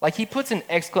 Like he puts an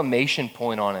exclamation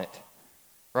point on it,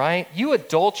 right? You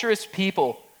adulterous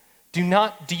people. Do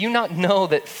you not know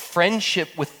that friendship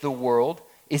with the world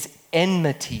is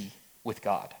enmity with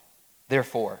God?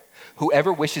 Therefore,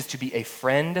 whoever wishes to be a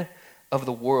friend of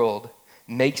the world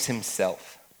makes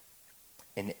himself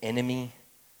an enemy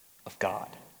of God.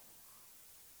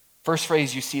 First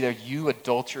phrase you see there, you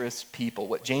adulterous people.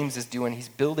 What James is doing, he's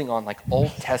building on like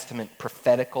Old Testament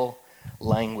prophetical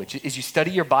language. As you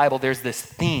study your Bible, there's this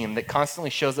theme that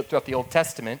constantly shows up throughout the Old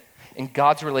Testament in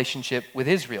God's relationship with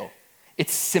Israel.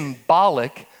 It's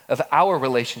symbolic of our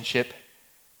relationship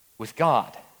with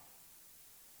God.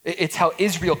 It's how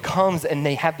Israel comes and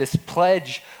they have this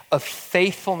pledge of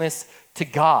faithfulness to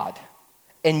God.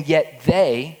 And yet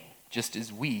they, just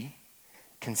as we,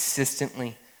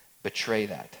 consistently betray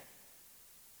that.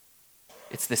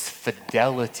 It's this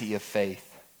fidelity of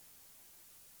faith.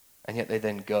 And yet they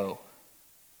then go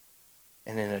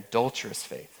and in adulterous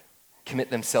faith commit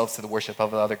themselves to the worship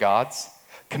of other gods,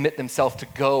 commit themselves to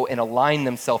go and align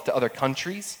themselves to other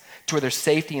countries, to where their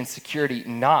safety and security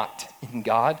not in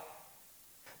God,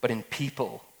 but in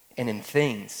people and in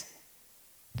things.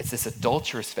 It's this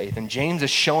adulterous faith. And James is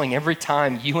showing every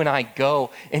time you and I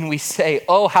go and we say,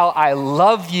 oh, how I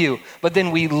love you. But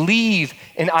then we leave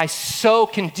and I so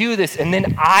can do this. And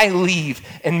then I leave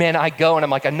and man, I go and I'm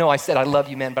like, I know I said I love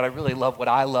you, man, but I really love what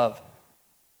I love.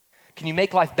 Can you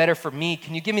make life better for me?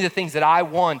 Can you give me the things that I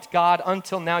want? God,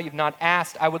 until now you've not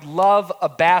asked. I would love a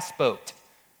bass boat.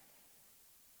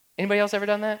 Anybody else ever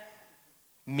done that?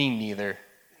 Me neither.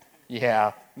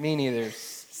 Yeah, me neither.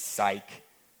 Psych.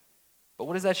 But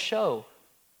what does that show?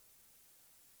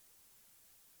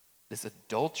 This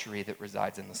adultery that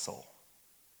resides in the soul.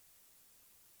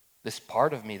 This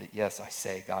part of me that, yes, I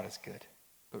say God is good,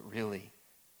 but really,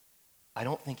 I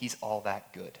don't think he's all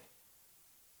that good.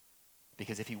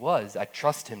 Because if he was, I'd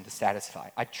trust him to satisfy.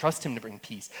 I'd trust him to bring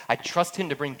peace. I'd trust him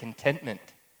to bring contentment.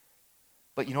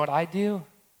 But you know what I do?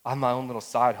 I have my own little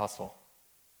side hustle.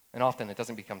 And often it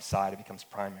doesn't become side, it becomes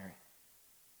primary.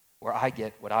 Where I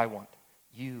get what I want.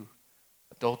 You,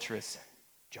 adulterous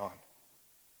John.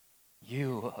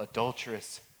 You,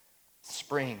 adulterous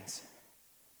Springs.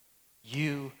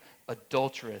 You,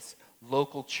 adulterous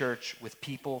local church with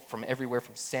people from everywhere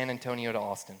from San Antonio to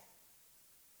Austin.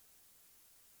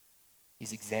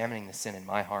 He's examining the sin in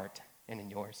my heart and in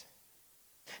yours.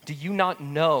 Do you not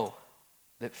know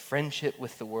that friendship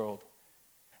with the world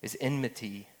is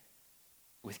enmity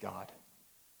with God?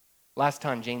 Last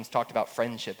time James talked about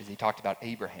friendship is he talked about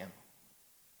Abraham.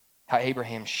 How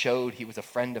Abraham showed he was a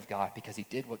friend of God because he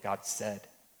did what God said.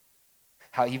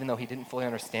 How even though he didn't fully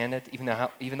understand it,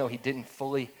 even though he didn't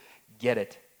fully get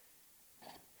it,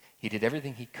 he did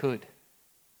everything he could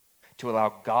to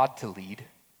allow God to lead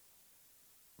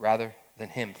rather than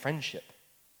him, friendship.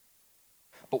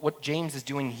 But what James is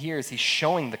doing here is he's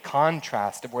showing the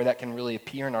contrast of where that can really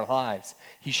appear in our lives.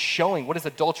 He's showing, what does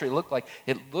adultery look like?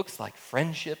 It looks like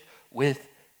friendship with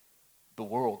the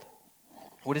world.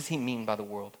 What does he mean by the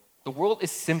world? The world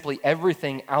is simply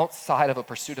everything outside of a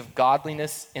pursuit of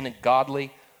godliness in a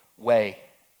godly way.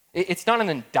 It's not an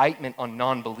indictment on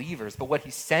non-believers, but what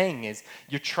he's saying is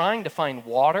you're trying to find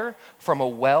water from a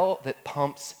well that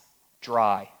pumps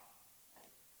dry.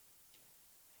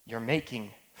 You're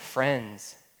making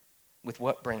friends with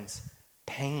what brings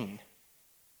pain.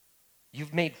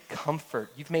 You've made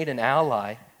comfort, you've made an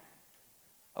ally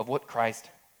of what Christ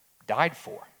died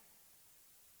for.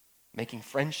 Making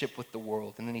friendship with the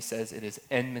world. And then he says it is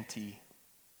enmity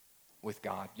with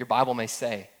God. Your Bible may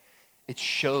say it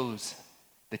shows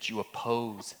that you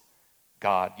oppose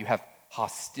God. You have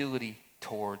hostility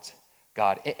towards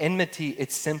God. Enmity,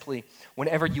 it's simply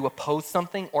whenever you oppose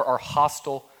something or are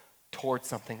hostile towards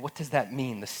something. What does that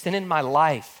mean? The sin in my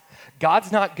life,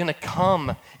 God's not going to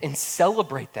come and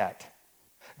celebrate that.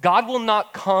 God will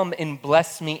not come and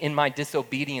bless me in my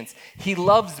disobedience. He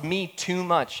loves me too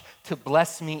much to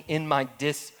bless me in my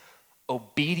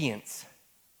disobedience.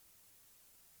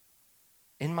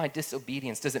 In my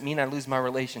disobedience, does it mean I lose my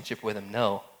relationship with him?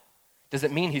 No. Does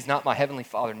it mean he's not my heavenly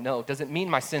Father? No. Does it mean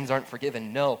my sins aren't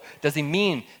forgiven? No. Does he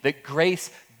mean that grace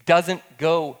doesn't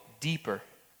go deeper?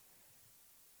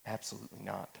 Absolutely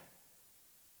not.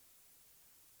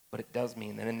 But it does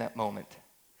mean that in that moment,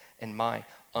 in my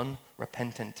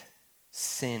unrepentant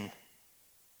sin,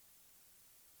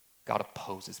 God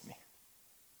opposes me.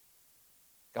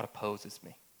 God opposes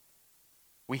me.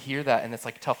 We hear that and it's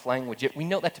like tough language. Yet we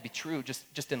know that to be true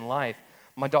just in life.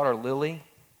 My daughter Lily,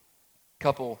 a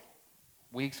couple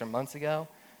weeks or months ago,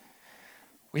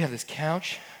 we have this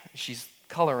couch. She's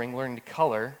coloring, learning to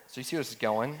color. So you see where this is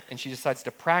going. And she decides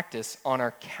to practice on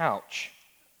our couch.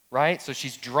 Right? So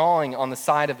she's drawing on the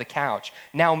side of the couch.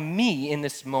 Now me in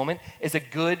this moment is a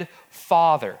good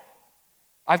father.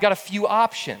 I've got a few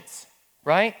options,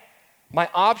 right? My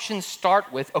options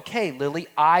start with, okay, Lily,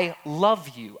 I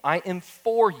love you. I am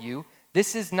for you.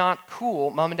 This is not cool.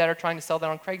 Mom and dad are trying to sell that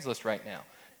on Craigslist right now.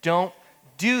 Don't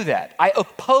do that. I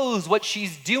oppose what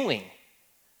she's doing.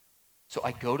 So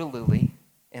I go to Lily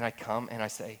and I come and I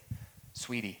say,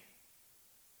 sweetie,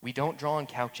 we don't draw on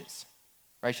couches.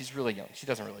 Right? She's really young. She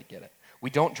doesn't really get it.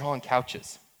 We don't draw on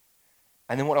couches.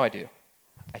 And then what do?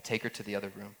 I take her to the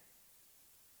other room.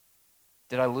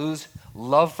 Did I lose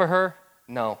love for her?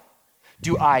 No.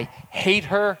 Do I hate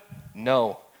her?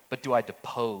 No. But do I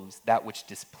depose that which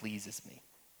displeases me?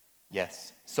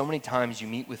 Yes. So many times you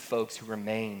meet with folks who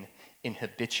remain in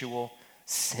habitual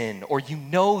sin, or you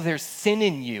know there's sin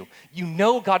in you. You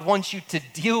know God wants you to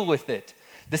deal with it.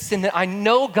 The sin that I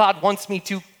know God wants me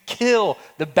to kill,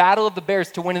 the battle of the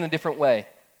bears to win in a different way.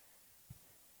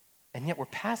 And yet we're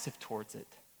passive towards it.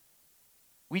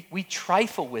 We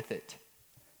trifle with it.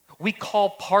 We call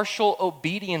partial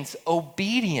obedience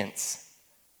obedience.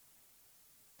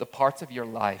 The parts of your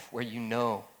life where you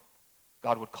know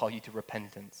God would call you to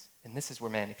repentance. And this is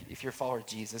where, man, if you're a follower of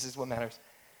Jesus, this is what matters.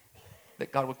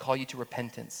 That God would call you to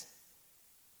repentance.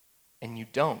 And you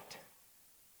don't.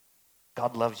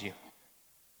 God loves you.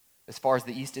 As far as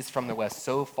the east is from the west,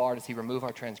 so far does he remove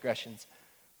our transgressions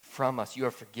from us. You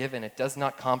are forgiven. It does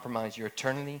not compromise your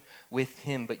eternity with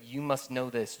him, but you must know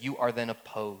this. You are then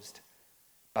opposed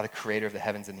by the creator of the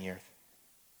heavens and the earth.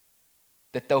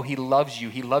 That though he loves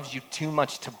you too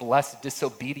much to bless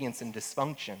disobedience and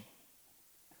dysfunction.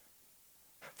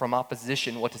 From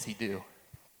opposition, what does he do?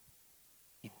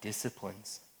 He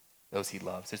disciplines those he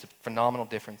loves. There's a phenomenal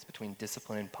difference between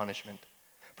discipline and punishment.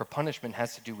 For punishment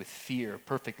has to do with fear.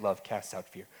 Perfect love casts out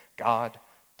fear. God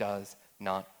does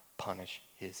not punish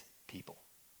his people.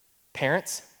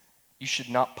 Parents, you should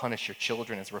not punish your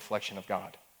children as a reflection of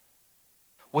God.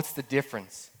 What's the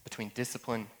difference between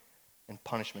discipline and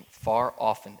punishment? Far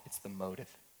often, it's the motive.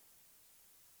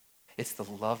 It's the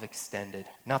love extended,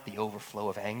 not the overflow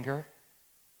of anger.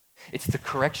 It's the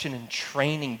correction and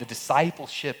training, the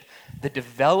discipleship, the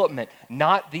development,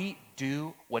 not the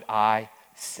do what I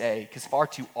say. Because far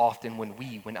too often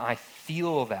when I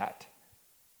feel that,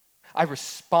 I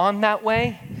respond that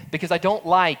way because I don't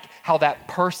like how that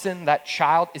person, that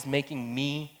child is making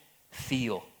me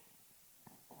feel.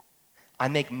 I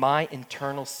make my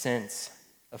internal sense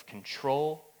of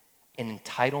control and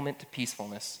entitlement to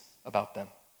peacefulness about them.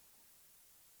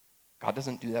 God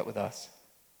doesn't do that with us.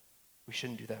 We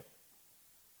shouldn't do that.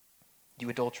 You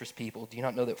adulterous people, do you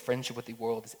not know that friendship with the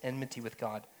world is enmity with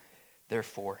God?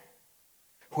 Therefore,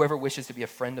 whoever wishes to be a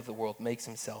friend of the world makes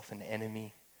himself an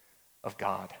enemy of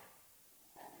God.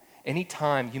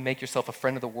 Anytime you make yourself a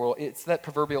friend of the world, it's that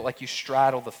proverbial, like you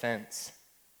straddle the fence.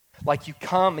 Like you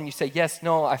come and you say, yes,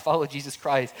 no, I follow Jesus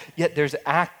Christ, yet there's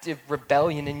active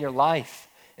rebellion in your life,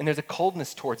 and there's a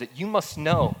coldness towards it. You must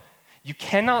know You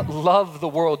cannot love the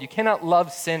world. You cannot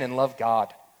love sin and love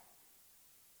God.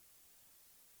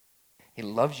 He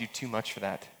loves you too much for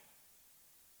that.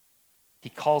 He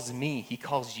calls me, he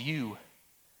calls you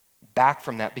back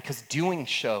from that, because doing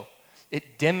so,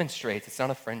 it demonstrates it's not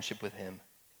a friendship with him.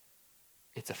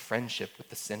 It's a friendship with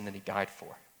the sin that he died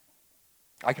for.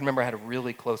 I can remember I had a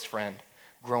really close friend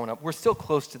growing up. We're still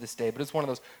close to this day, but it's one of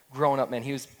those growing up, man,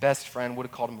 he was best friend, would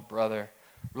have called him a brother,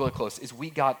 really close. As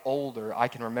we got older, I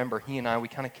can remember he and I, we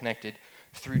kind of connected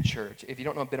through church. If you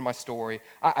don't know a bit of my story,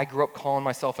 I grew up calling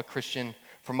myself a Christian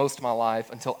for most of my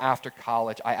life until after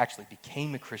college, I actually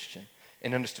became a Christian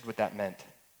and understood what that meant.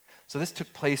 So this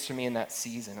took place for me in that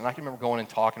season, and I can remember going and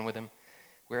talking with him.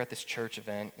 We were at this church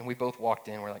event, and we both walked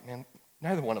in. We're like, man,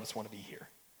 neither one of us want to be here.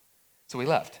 So we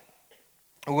left.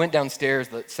 We went downstairs.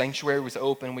 The sanctuary was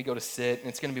open. We go to sit, and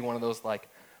it's going to be one of those like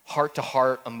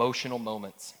heart-to-heart emotional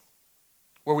moments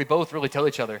where we both really tell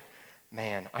each other,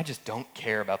 man, I just don't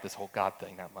care about this whole God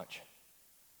thing that much.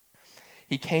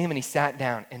 He came and he sat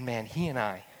down, and man, he and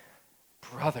I,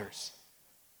 brothers,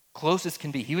 close as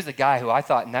can be. He was a guy who I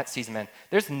thought in that season, man,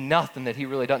 there's nothing that he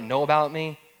really doesn't know about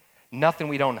me, nothing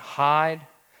we don't hide.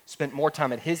 Spent more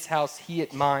time at his house, he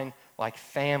at mine, like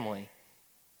family.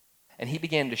 And he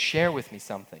began to share with me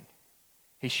something.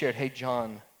 He shared, hey,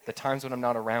 John, the times when I'm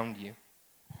not around you,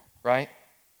 right?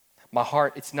 My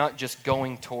heart, it's not just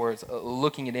going towards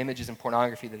looking at images and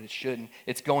pornography that it shouldn't.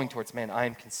 It's going towards, man, I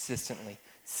am consistently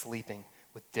sleeping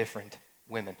with different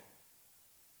women.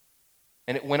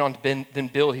 And it went on to then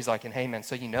build. He's like, and hey, man,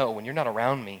 so you know, when you're not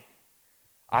around me,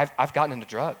 I've gotten into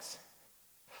drugs.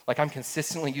 Like I'm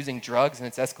consistently using drugs, and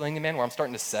it's escalating, man, where I'm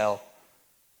starting to sell,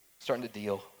 starting to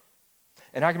deal.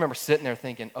 And I can remember sitting there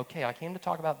thinking, okay, I came to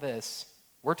talk about this.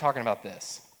 We're talking about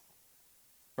this,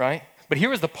 right? But here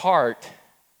was the part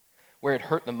where it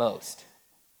hurt the most.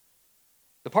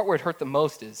 The part where it hurt the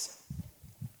most is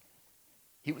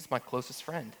he was my closest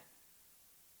friend.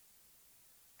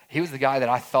 He was the guy that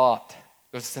I thought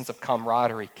there was a sense of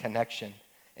camaraderie, connection,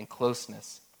 and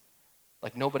closeness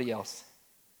like nobody else.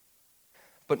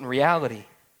 But in reality,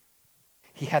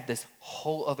 he had this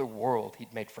whole other world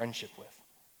he'd made friendship with.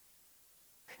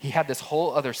 He had this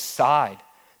whole other side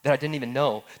that I didn't even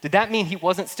know. Did that mean he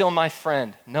wasn't still my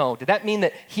friend? No. Did that mean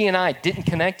that he and I didn't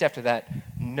connect after that?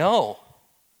 No.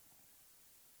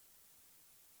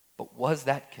 But was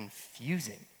that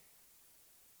confusing?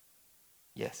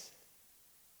 Yes.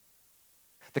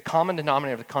 The common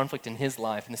denominator of the conflict in his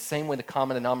life, in the same way the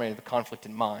common denominator of the conflict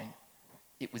in mine,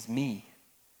 it was me,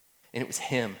 and it was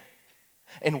him.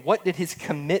 And what did his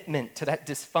commitment to that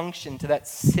dysfunction, to that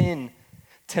sin,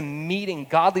 to meeting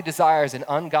godly desires in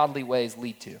ungodly ways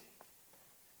lead to?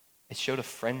 It showed a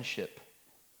friendship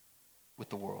with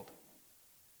the world.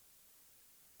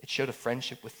 It showed a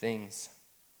friendship with things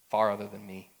far other than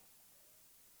me.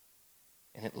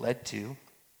 And it led to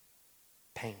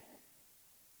pain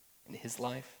in his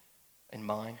life and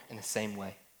mine in the same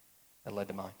way that led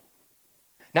to mine.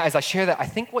 Now, as I share that, I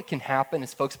think what can happen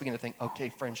is folks begin to think, okay,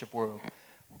 friendship world,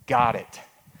 got it.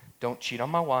 Don't cheat on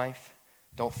my wife.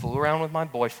 Don't fool around with my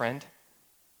boyfriend.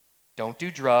 Don't do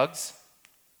drugs.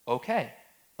 Okay,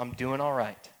 I'm doing all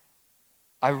right.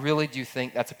 I really do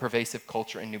think that's a pervasive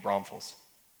culture in New Braunfels.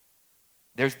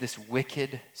 There's this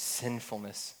wicked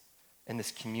sinfulness in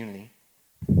this community.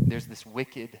 There's this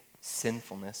wicked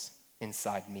sinfulness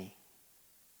inside me,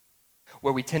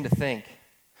 where we tend to think,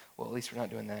 well, at least we're not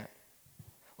doing that.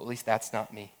 Well, at least that's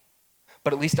not me.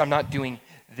 But at least I'm not doing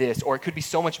this. Or it could be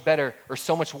so much better or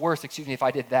so much worse, if I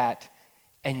did that.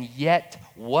 And yet,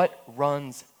 what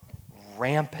runs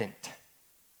rampant?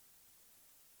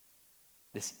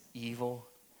 This evil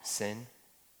sin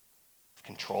of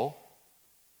control.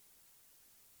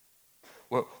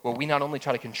 Where we not only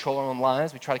try to control our own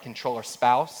lives, we try to control our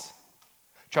spouse,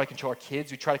 try to control our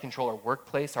kids, we try to control our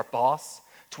workplace, our boss,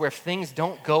 to where if things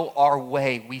don't go our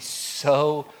way, we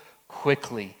so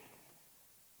quickly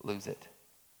lose it.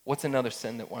 What's another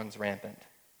sin that runs rampant?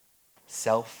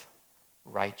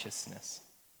 Self-righteousness.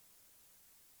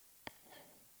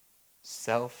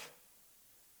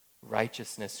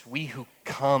 Self-righteousness. We who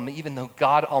come, even though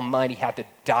God Almighty had to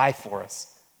die for us,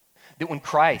 that when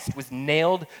Christ was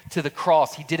nailed to the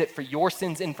cross, he did it for your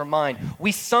sins and for mine.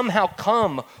 We somehow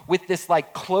come with this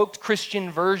like cloaked Christian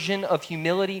version of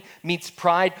humility meets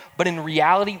pride, but in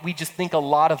reality, we just think a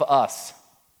lot of us.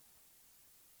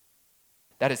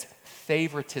 That is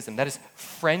favoritism. That is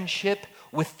friendship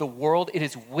with the world. It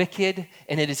is wicked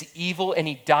and it is evil, and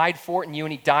he died for it in you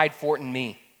and he died for it in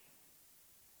me.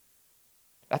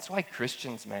 That's why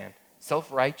Christians, man,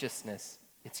 self-righteousness,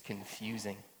 it's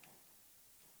confusing.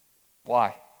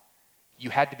 Why? You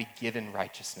had to be given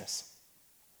righteousness.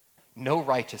 No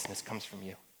righteousness comes from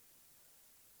you.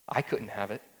 I couldn't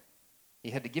have it. He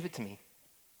had to give it to me.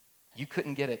 You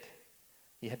couldn't get it.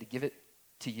 He had to give it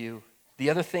to you. The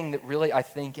other thing that really I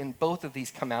think, and both of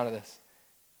these come out of this,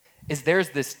 is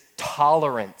there's this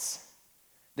tolerance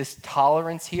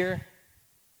here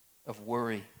of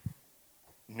worry,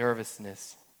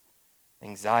 nervousness,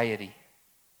 anxiety,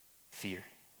 fear.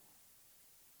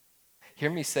 Hear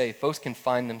me say, folks can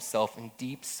find themselves in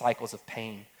deep cycles of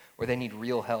pain where they need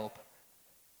real help.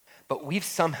 But we've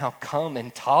somehow come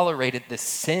and tolerated this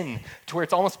sin to where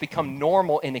it's almost become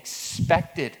normal and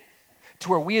expected, to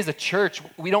where we as a church,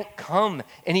 we don't come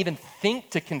and even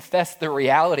think to confess the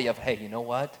reality of, hey, you know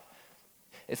what?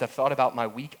 As I've thought about my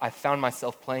week, I found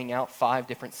myself playing out 5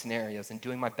 different scenarios and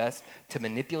doing my best to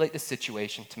manipulate the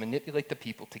situation, to manipulate the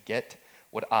people, to get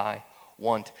what I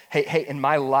want. Hey, in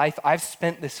my life, I've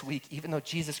spent this week, even though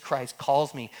Jesus Christ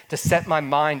calls me to set my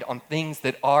mind on things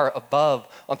that are above,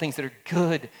 on things that are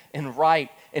good and right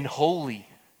and holy,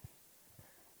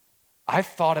 I've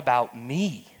thought about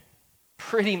me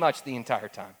pretty much the entire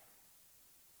time.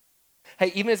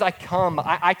 Hey, even as I come,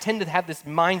 I tend to have this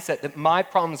mindset that my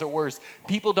problems are worse.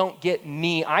 People don't get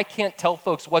me. I can't tell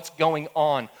folks what's going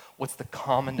on. What's the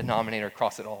common denominator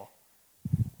across it all?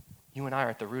 You and I are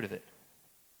at the root of it.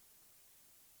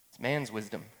 It's man's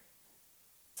wisdom.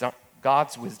 It's not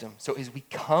God's wisdom. So as we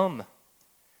come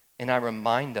and I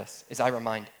remind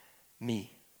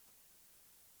me,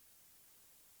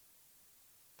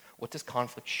 what does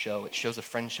conflict show? It shows a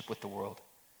friendship with the world.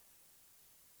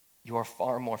 You are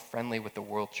far more friendly with the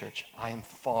world, church. I am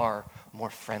far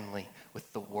more friendly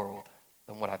with the world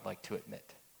than what I'd like to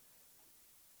admit.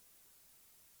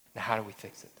 Now, how do we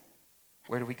fix it?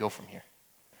 Where do we go from here?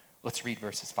 Let's read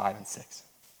verses 5 and 6.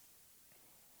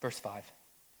 Verse 5.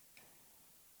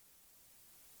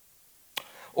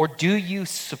 Or do you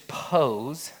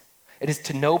suppose it is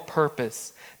to no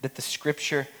purpose that the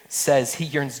scripture says he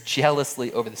yearns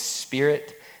jealously over the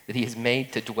Spirit that he has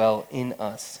made to dwell in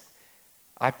us?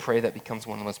 I pray that becomes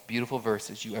one of the most beautiful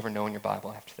verses you ever know in your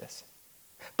Bible after this.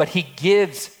 But he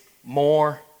gives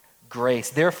more grace.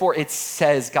 Therefore, it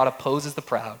says God opposes the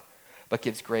proud, but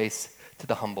gives grace to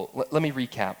the humble. Let me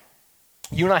recap.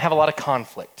 You and I have a lot of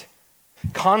conflict.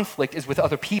 Conflict is with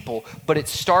other people, but it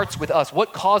starts with us.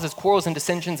 What causes quarrels and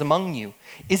dissensions among you?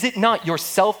 Is it not your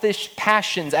selfish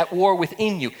passions at war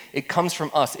within you? It comes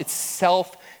from us. It's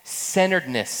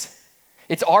self-centeredness.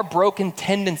 It's our broken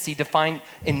tendency to find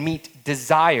and meet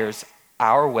desires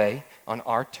our way, on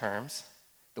our terms,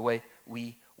 the way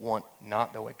we want,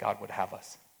 not the way God would have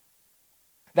us.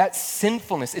 That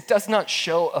sinfulness, it does not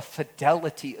show a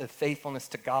fidelity of faithfulness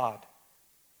to God.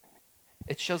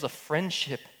 It shows a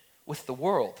friendship with the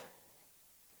world.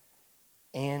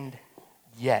 And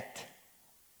yet,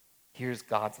 here's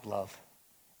God's love.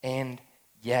 And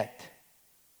yet,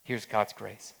 here's God's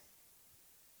grace.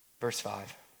 Verse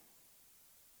 5.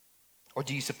 Or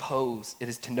do you suppose it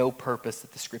is to no purpose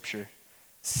that the scripture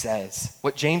says?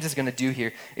 What James is going to do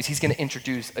here is he's going to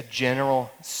introduce a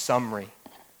general summary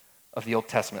of the Old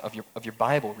Testament, of your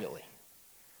Bible, really.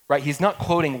 Right? He's not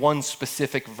quoting one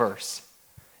specific verse.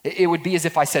 It would be as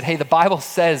if I said, hey, the Bible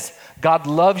says God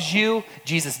loves you,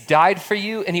 Jesus died for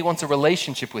you, and he wants a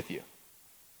relationship with you.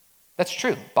 That's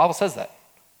true. The Bible says that.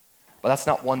 But that's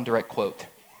not one direct quote.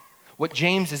 What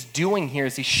James is doing here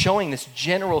is he's showing this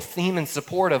general theme in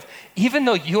support of, even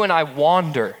though you and I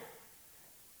wander,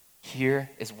 here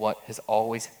is what has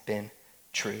always been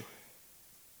true.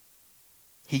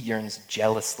 He yearns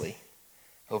jealously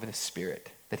over the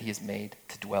Spirit that he has made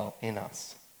to dwell in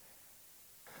us.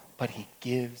 But he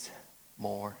gives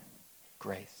more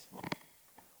grace.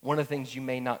 One of the things you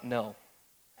may not know,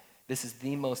 this is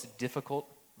the most difficult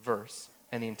verse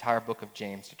in the entire book of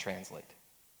James to translate.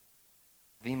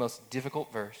 The most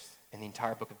difficult verse in the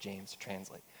entire book of James to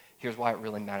translate. Here's why it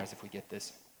really matters if we get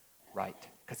this right,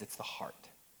 because it's the heart.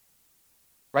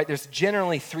 Right? There's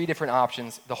generally 3 different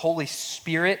options. The Holy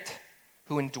Spirit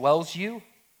who indwells you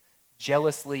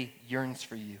jealously yearns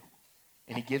for you,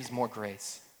 and he gives more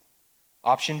grace.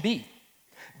 Option B,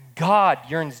 God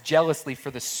yearns jealously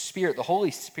for the Spirit, the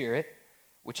Holy Spirit,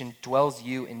 which indwells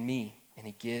you and me, and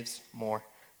he gives more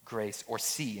grace. Or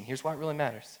C, and here's why it really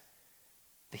matters.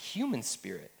 The human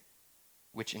spirit,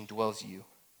 which indwells you,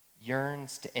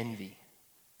 yearns to envy,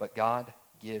 but God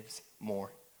gives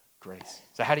more grace.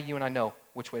 So how do you and I know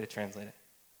which way to translate it?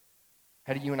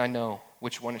 How do you and I know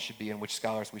which one it should be and which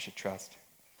scholars we should trust?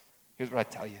 Here's what I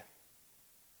tell you.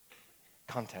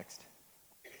 Context.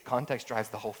 Context drives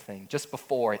the whole thing. Just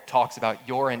before, it talks about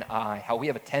your and I, how we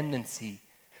have a tendency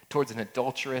towards an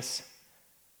adulterous,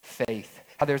 faith.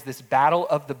 How there's this battle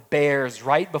of the bears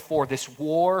right before this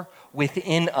war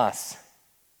within us.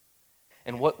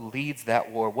 And what leads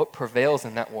that war? What prevails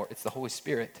in that war? It's the Holy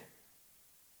Spirit.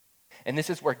 And this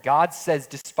is where God says,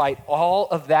 despite all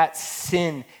of that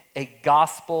sin, a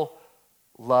gospel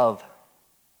love.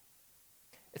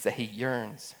 It's that he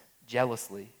yearns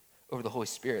jealously over the Holy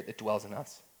Spirit that dwells in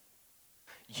us.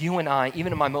 You and I,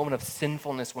 even in my moment of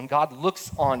sinfulness, when God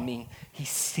looks on me, he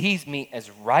sees me as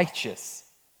righteous.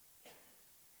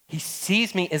 He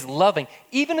sees me as loving.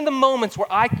 Even in the moments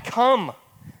where I come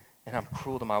and I'm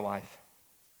cruel to my wife,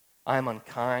 I am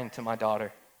unkind to my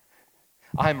daughter,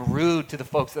 I'm rude to the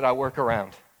folks that I work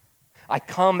around. I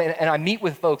come and I meet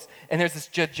with folks, and there's this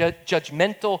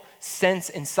judgmental sense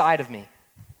inside of me.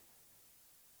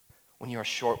 When you are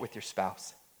short with your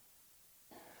spouse,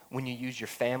 when you use your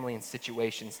family and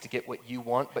situations to get what you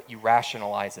want, but you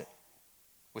rationalize it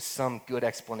with some good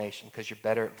explanation because you're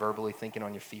better at verbally thinking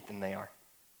on your feet than they are.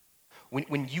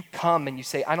 When you come and you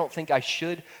say, I don't think I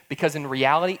should, because in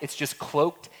reality, it's just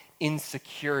cloaked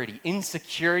insecurity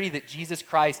that Jesus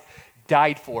Christ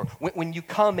died for. When you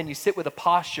come and you sit with a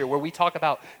posture where we talk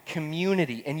about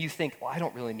community and you think, well, I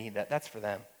don't really need that. That's for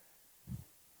them.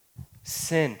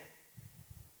 Sin.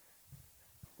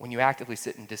 When you actively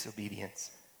sit in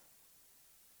disobedience,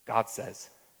 God says,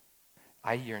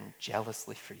 I yearn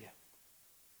jealously for you.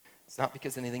 It's not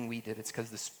because of anything we did. It's because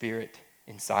of the Spirit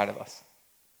inside of us.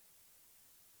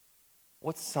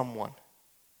 What's someone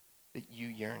that you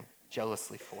yearn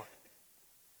jealously for?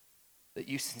 That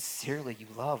you sincerely, you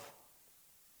love?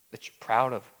 That you're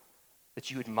proud of?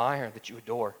 That you admire? That you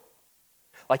adore?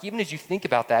 Like even as you think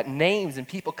about that, names and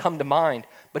people come to mind,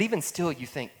 but even still you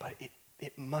think, but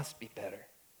it must be better.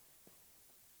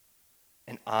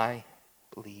 And I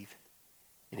believe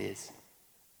it is.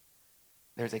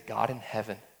 There's a God in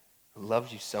heaven who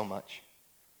loves you so much.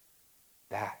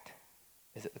 That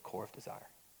is at the core of desire.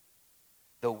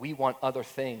 Though we want other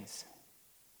things,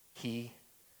 he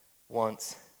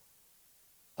wants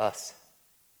us.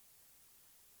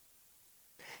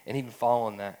 And even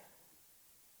following that,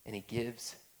 and he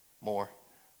gives more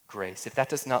grace. If that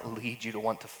does not lead you to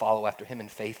want to follow after him in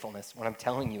faithfulness, what I'm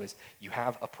telling you is you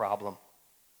have a problem.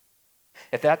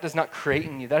 If that does not create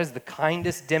in you, that is the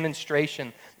kindest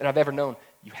demonstration that I've ever known.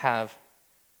 You have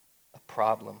a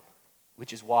problem,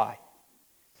 which is why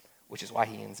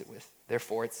he ends it with.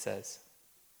 Therefore it says,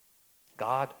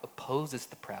 God opposes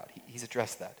the proud. He's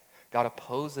addressed that. God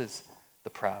opposes the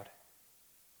proud,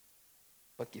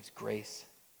 but gives grace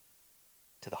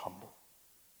to the humble.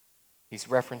 He's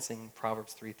referencing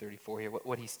Proverbs 3:34 here.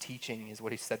 What he's teaching is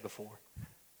what he said before.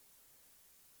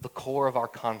 The core of our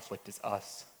conflict is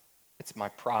us. It's my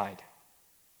pride.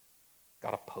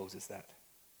 God opposes that.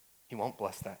 He won't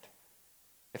bless that.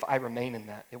 If I remain in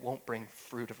that, it won't bring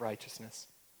fruit of righteousness.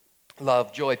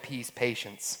 Love, joy, peace,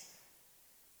 patience.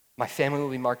 My family will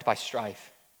be marked by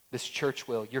strife. This church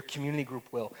will. Your community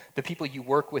group will. The people you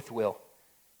work with will.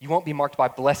 You won't be marked by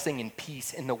blessing and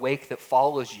peace in the wake that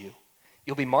follows you.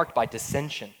 You'll be marked by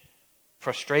dissension,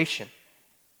 frustration,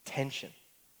 tension.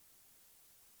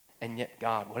 And yet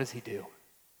God, what does he do?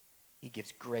 He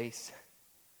gives grace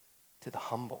to the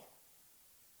humble.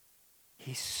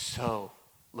 He so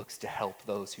looks to help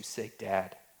those who say,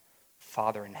 Dad,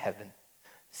 Father in heaven,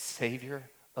 Savior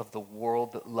of the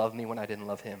world that loved me when I didn't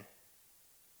love him.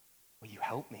 Will you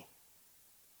help me?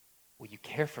 Will you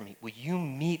care for me? Will you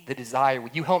meet the desire?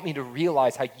 Will you help me to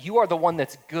realize how you are the one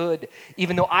that's good,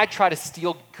 even though I try to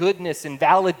steal goodness and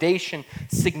validation,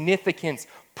 significance,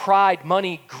 pride,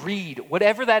 money, greed,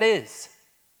 whatever that is.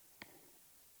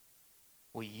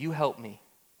 Will you help me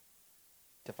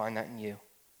to find that in you,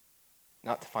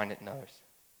 not to find it in others?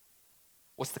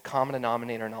 What's the common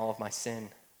denominator in all of my sin?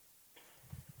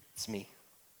 It's me.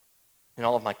 In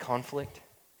all of my conflict,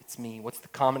 it's me. What's the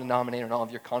common denominator in all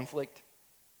of your conflict?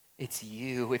 It's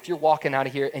you. If you're walking out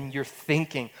of here and you're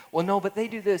thinking, well, no, but they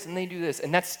do this and they do this,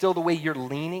 and that's still the way you're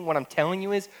leaning, what I'm telling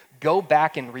you is go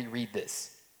back and reread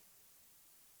this.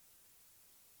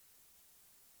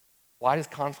 Why does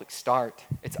conflict start?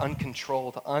 It's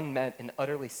uncontrolled, unmet, and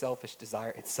utterly selfish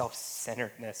desire. It's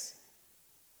self-centeredness.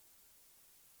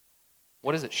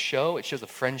 What does it show? It shows a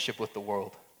friendship with the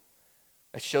world.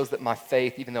 It shows that my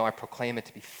faith, even though I proclaim it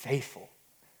to be faithful,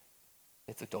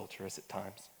 it's adulterous at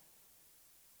times.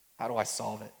 How do I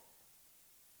solve it?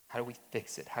 How do we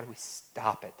fix it? How do we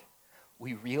stop it?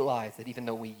 We realize that even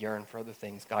though we yearn for other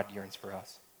things, God yearns for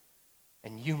us.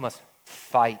 And you must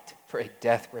fight for a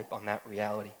death grip on that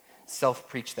reality.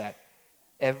 Self-preach that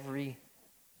every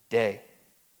day.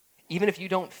 Even if you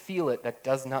don't feel it, that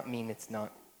does not mean it's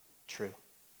not true.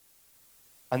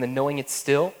 And then knowing it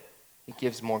still He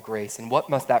gives more grace. And what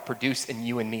must that produce in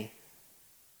you and me?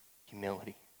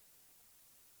 Humility.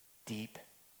 Deep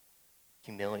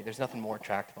humility. There's nothing more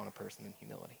attractive on a person than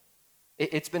humility.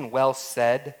 It's been well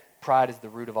said, pride is the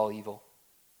root of all evil.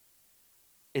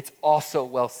 It's also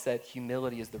well said,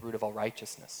 humility is the root of all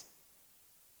righteousness.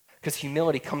 Because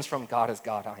humility comes from God as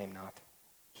God, I am not.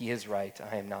 He is right,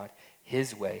 I am not.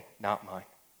 His way, not mine.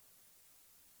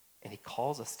 And he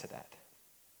calls us to that.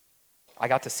 I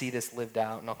got to see this lived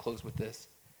out, and I'll close with this.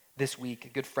 This week, a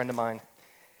good friend of mine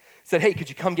said, hey, could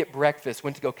you come get breakfast?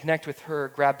 Went to go connect with her,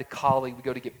 grabbed a colleague, we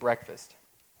go to get breakfast.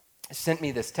 Sent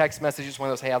me this text message, just one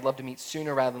of those, hey, I'd love to meet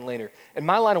sooner rather than later. In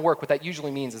my line of work, what that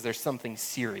usually means is there's something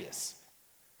serious,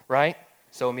 right?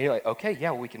 So immediately, okay,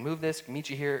 yeah, well, we can move this, meet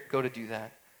you here, go to do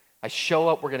that. I show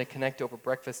up, we're going to connect over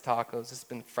breakfast tacos. This has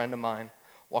been a friend of mine,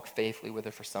 walked faithfully with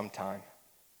her for some time.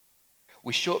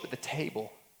 We show up at the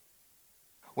table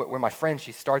where my friend,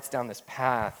 she starts down this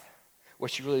path where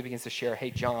she really begins to share,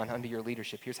 hey, John, under your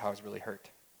leadership, here's how I was really hurt.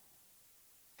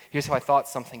 Here's how I thought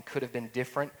something could have been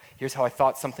different. Here's how I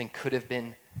thought something could have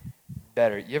been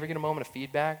better. You ever get a moment of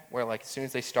feedback where, like, as soon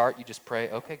as they start, you just pray,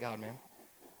 okay, God, man,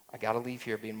 I got to leave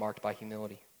here being marked by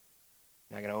humility.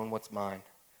 And I got to own what's mine.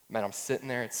 Man, I'm sitting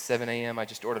there at 7 a.m. I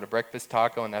just ordered a breakfast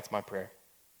taco, and that's my prayer.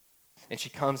 And she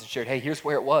comes and shared, hey, here's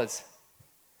where it was.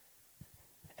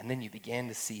 And then you began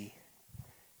to see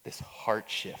this heart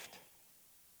shift.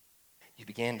 You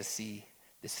began to see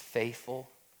this faithful,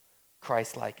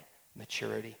 Christ-like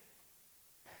maturity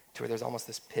to where there's almost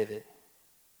this pivot.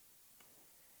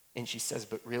 And she says,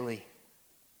 but really,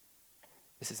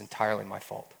 this is entirely my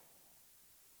fault.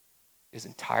 It is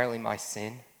entirely my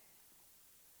sin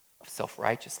of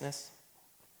self-righteousness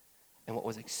and what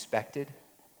was expected,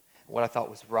 what I thought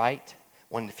was right,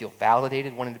 wanting to feel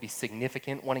validated, wanting to be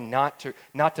significant, wanting not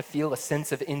to feel a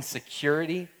sense of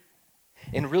insecurity.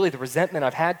 And really the resentment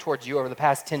I've had towards you over the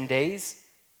past 10 days,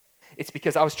 it's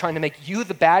because I was trying to make you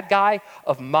the bad guy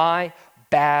of my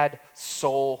bad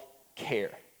soul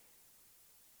care.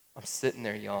 I'm sitting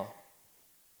there, y'all.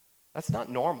 That's not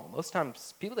normal. Most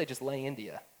times, people, they just lay into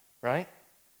you, right?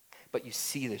 But you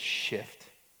see this shift.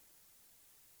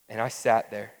 And I sat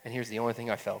there, and here's the only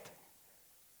thing I felt.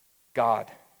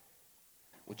 God,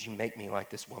 would you make me like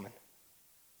this woman?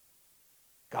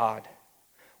 God,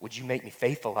 would you make me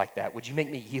faithful like that? Would you make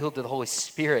me yield to the Holy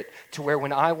Spirit to where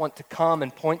when I want to come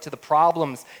and point to the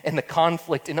problems and the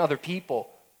conflict in other people,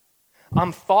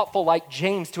 I'm thoughtful like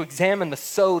James to examine the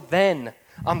so then.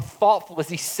 I'm thoughtful, as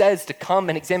he says, to come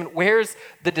and examine where's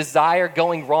the desire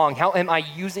going wrong? How am I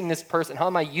using this person? How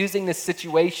am I using this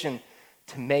situation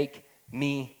to make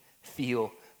me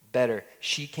feel better?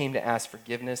 She came to ask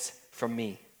forgiveness from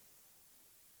me.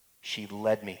 She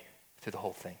led me through the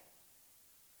whole thing.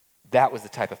 That was the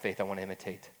type of faith I want to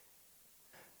imitate.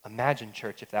 Imagine,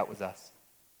 church, if that was us.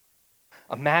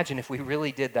 Imagine if we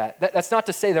really did that. That's not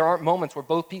to say there aren't moments where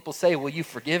both people say, will you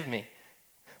forgive me?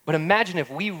 But imagine if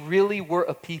we really were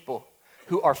a people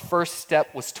who our first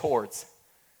step was towards,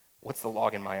 what's the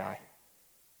log in my eye?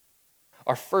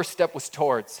 Our first step was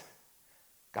towards,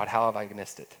 God, how have I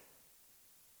missed it?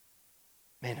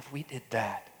 Man, if we did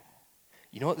that,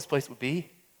 you know what this place would be?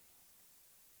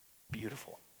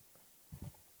 Beautiful.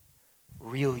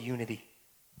 Real unity.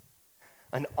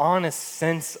 An honest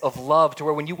sense of love to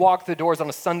where when you walk through the doors on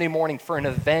a Sunday morning for an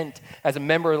event as a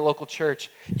member of the local church,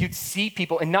 you'd see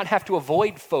people and not have to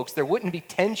avoid folks. There wouldn't be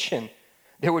tension.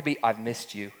 There would be, I've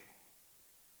missed you.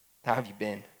 How have you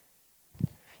been?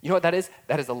 You know what that is?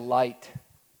 That is a light.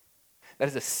 That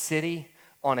is a city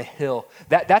on a hill.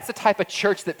 That's the type of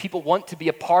church that people want to be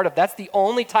a part of. That's the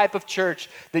only type of church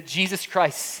that Jesus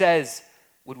Christ says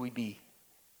would we be.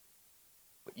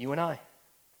 But you and I,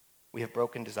 we have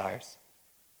broken desires.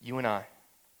 You and I,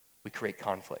 we create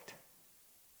conflict.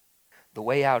 The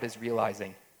way out is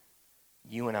realizing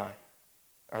you and I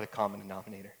are the common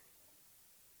denominator.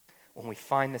 When we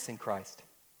find this in Christ,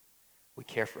 we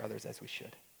care for others as we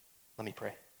should. Let me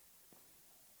pray.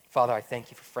 Father, I thank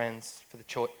you for friends, for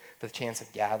the chance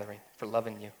of gathering, for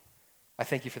loving you. I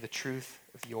thank you for the truth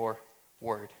of your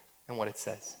word and what it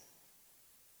says.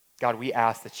 God, we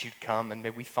ask that you'd come and may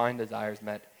we find desires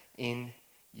met in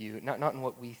you, not in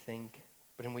what we think,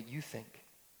 but in what you think.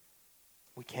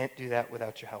 We can't do that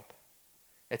without your help.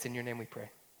 It's in your name we pray.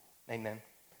 Amen.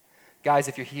 Guys,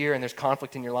 if you're here and there's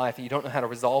conflict in your life and you don't know how to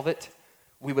resolve it,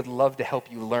 we would love to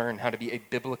help you learn how to be a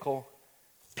biblical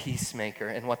peacemaker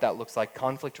and what that looks like.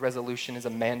 Conflict resolution is a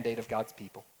mandate of God's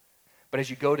people. But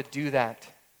as you go to do that,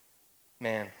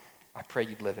 man, I pray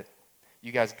you'd live it.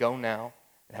 You guys go now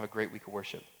and have a great week of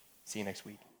worship. See you next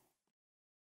week.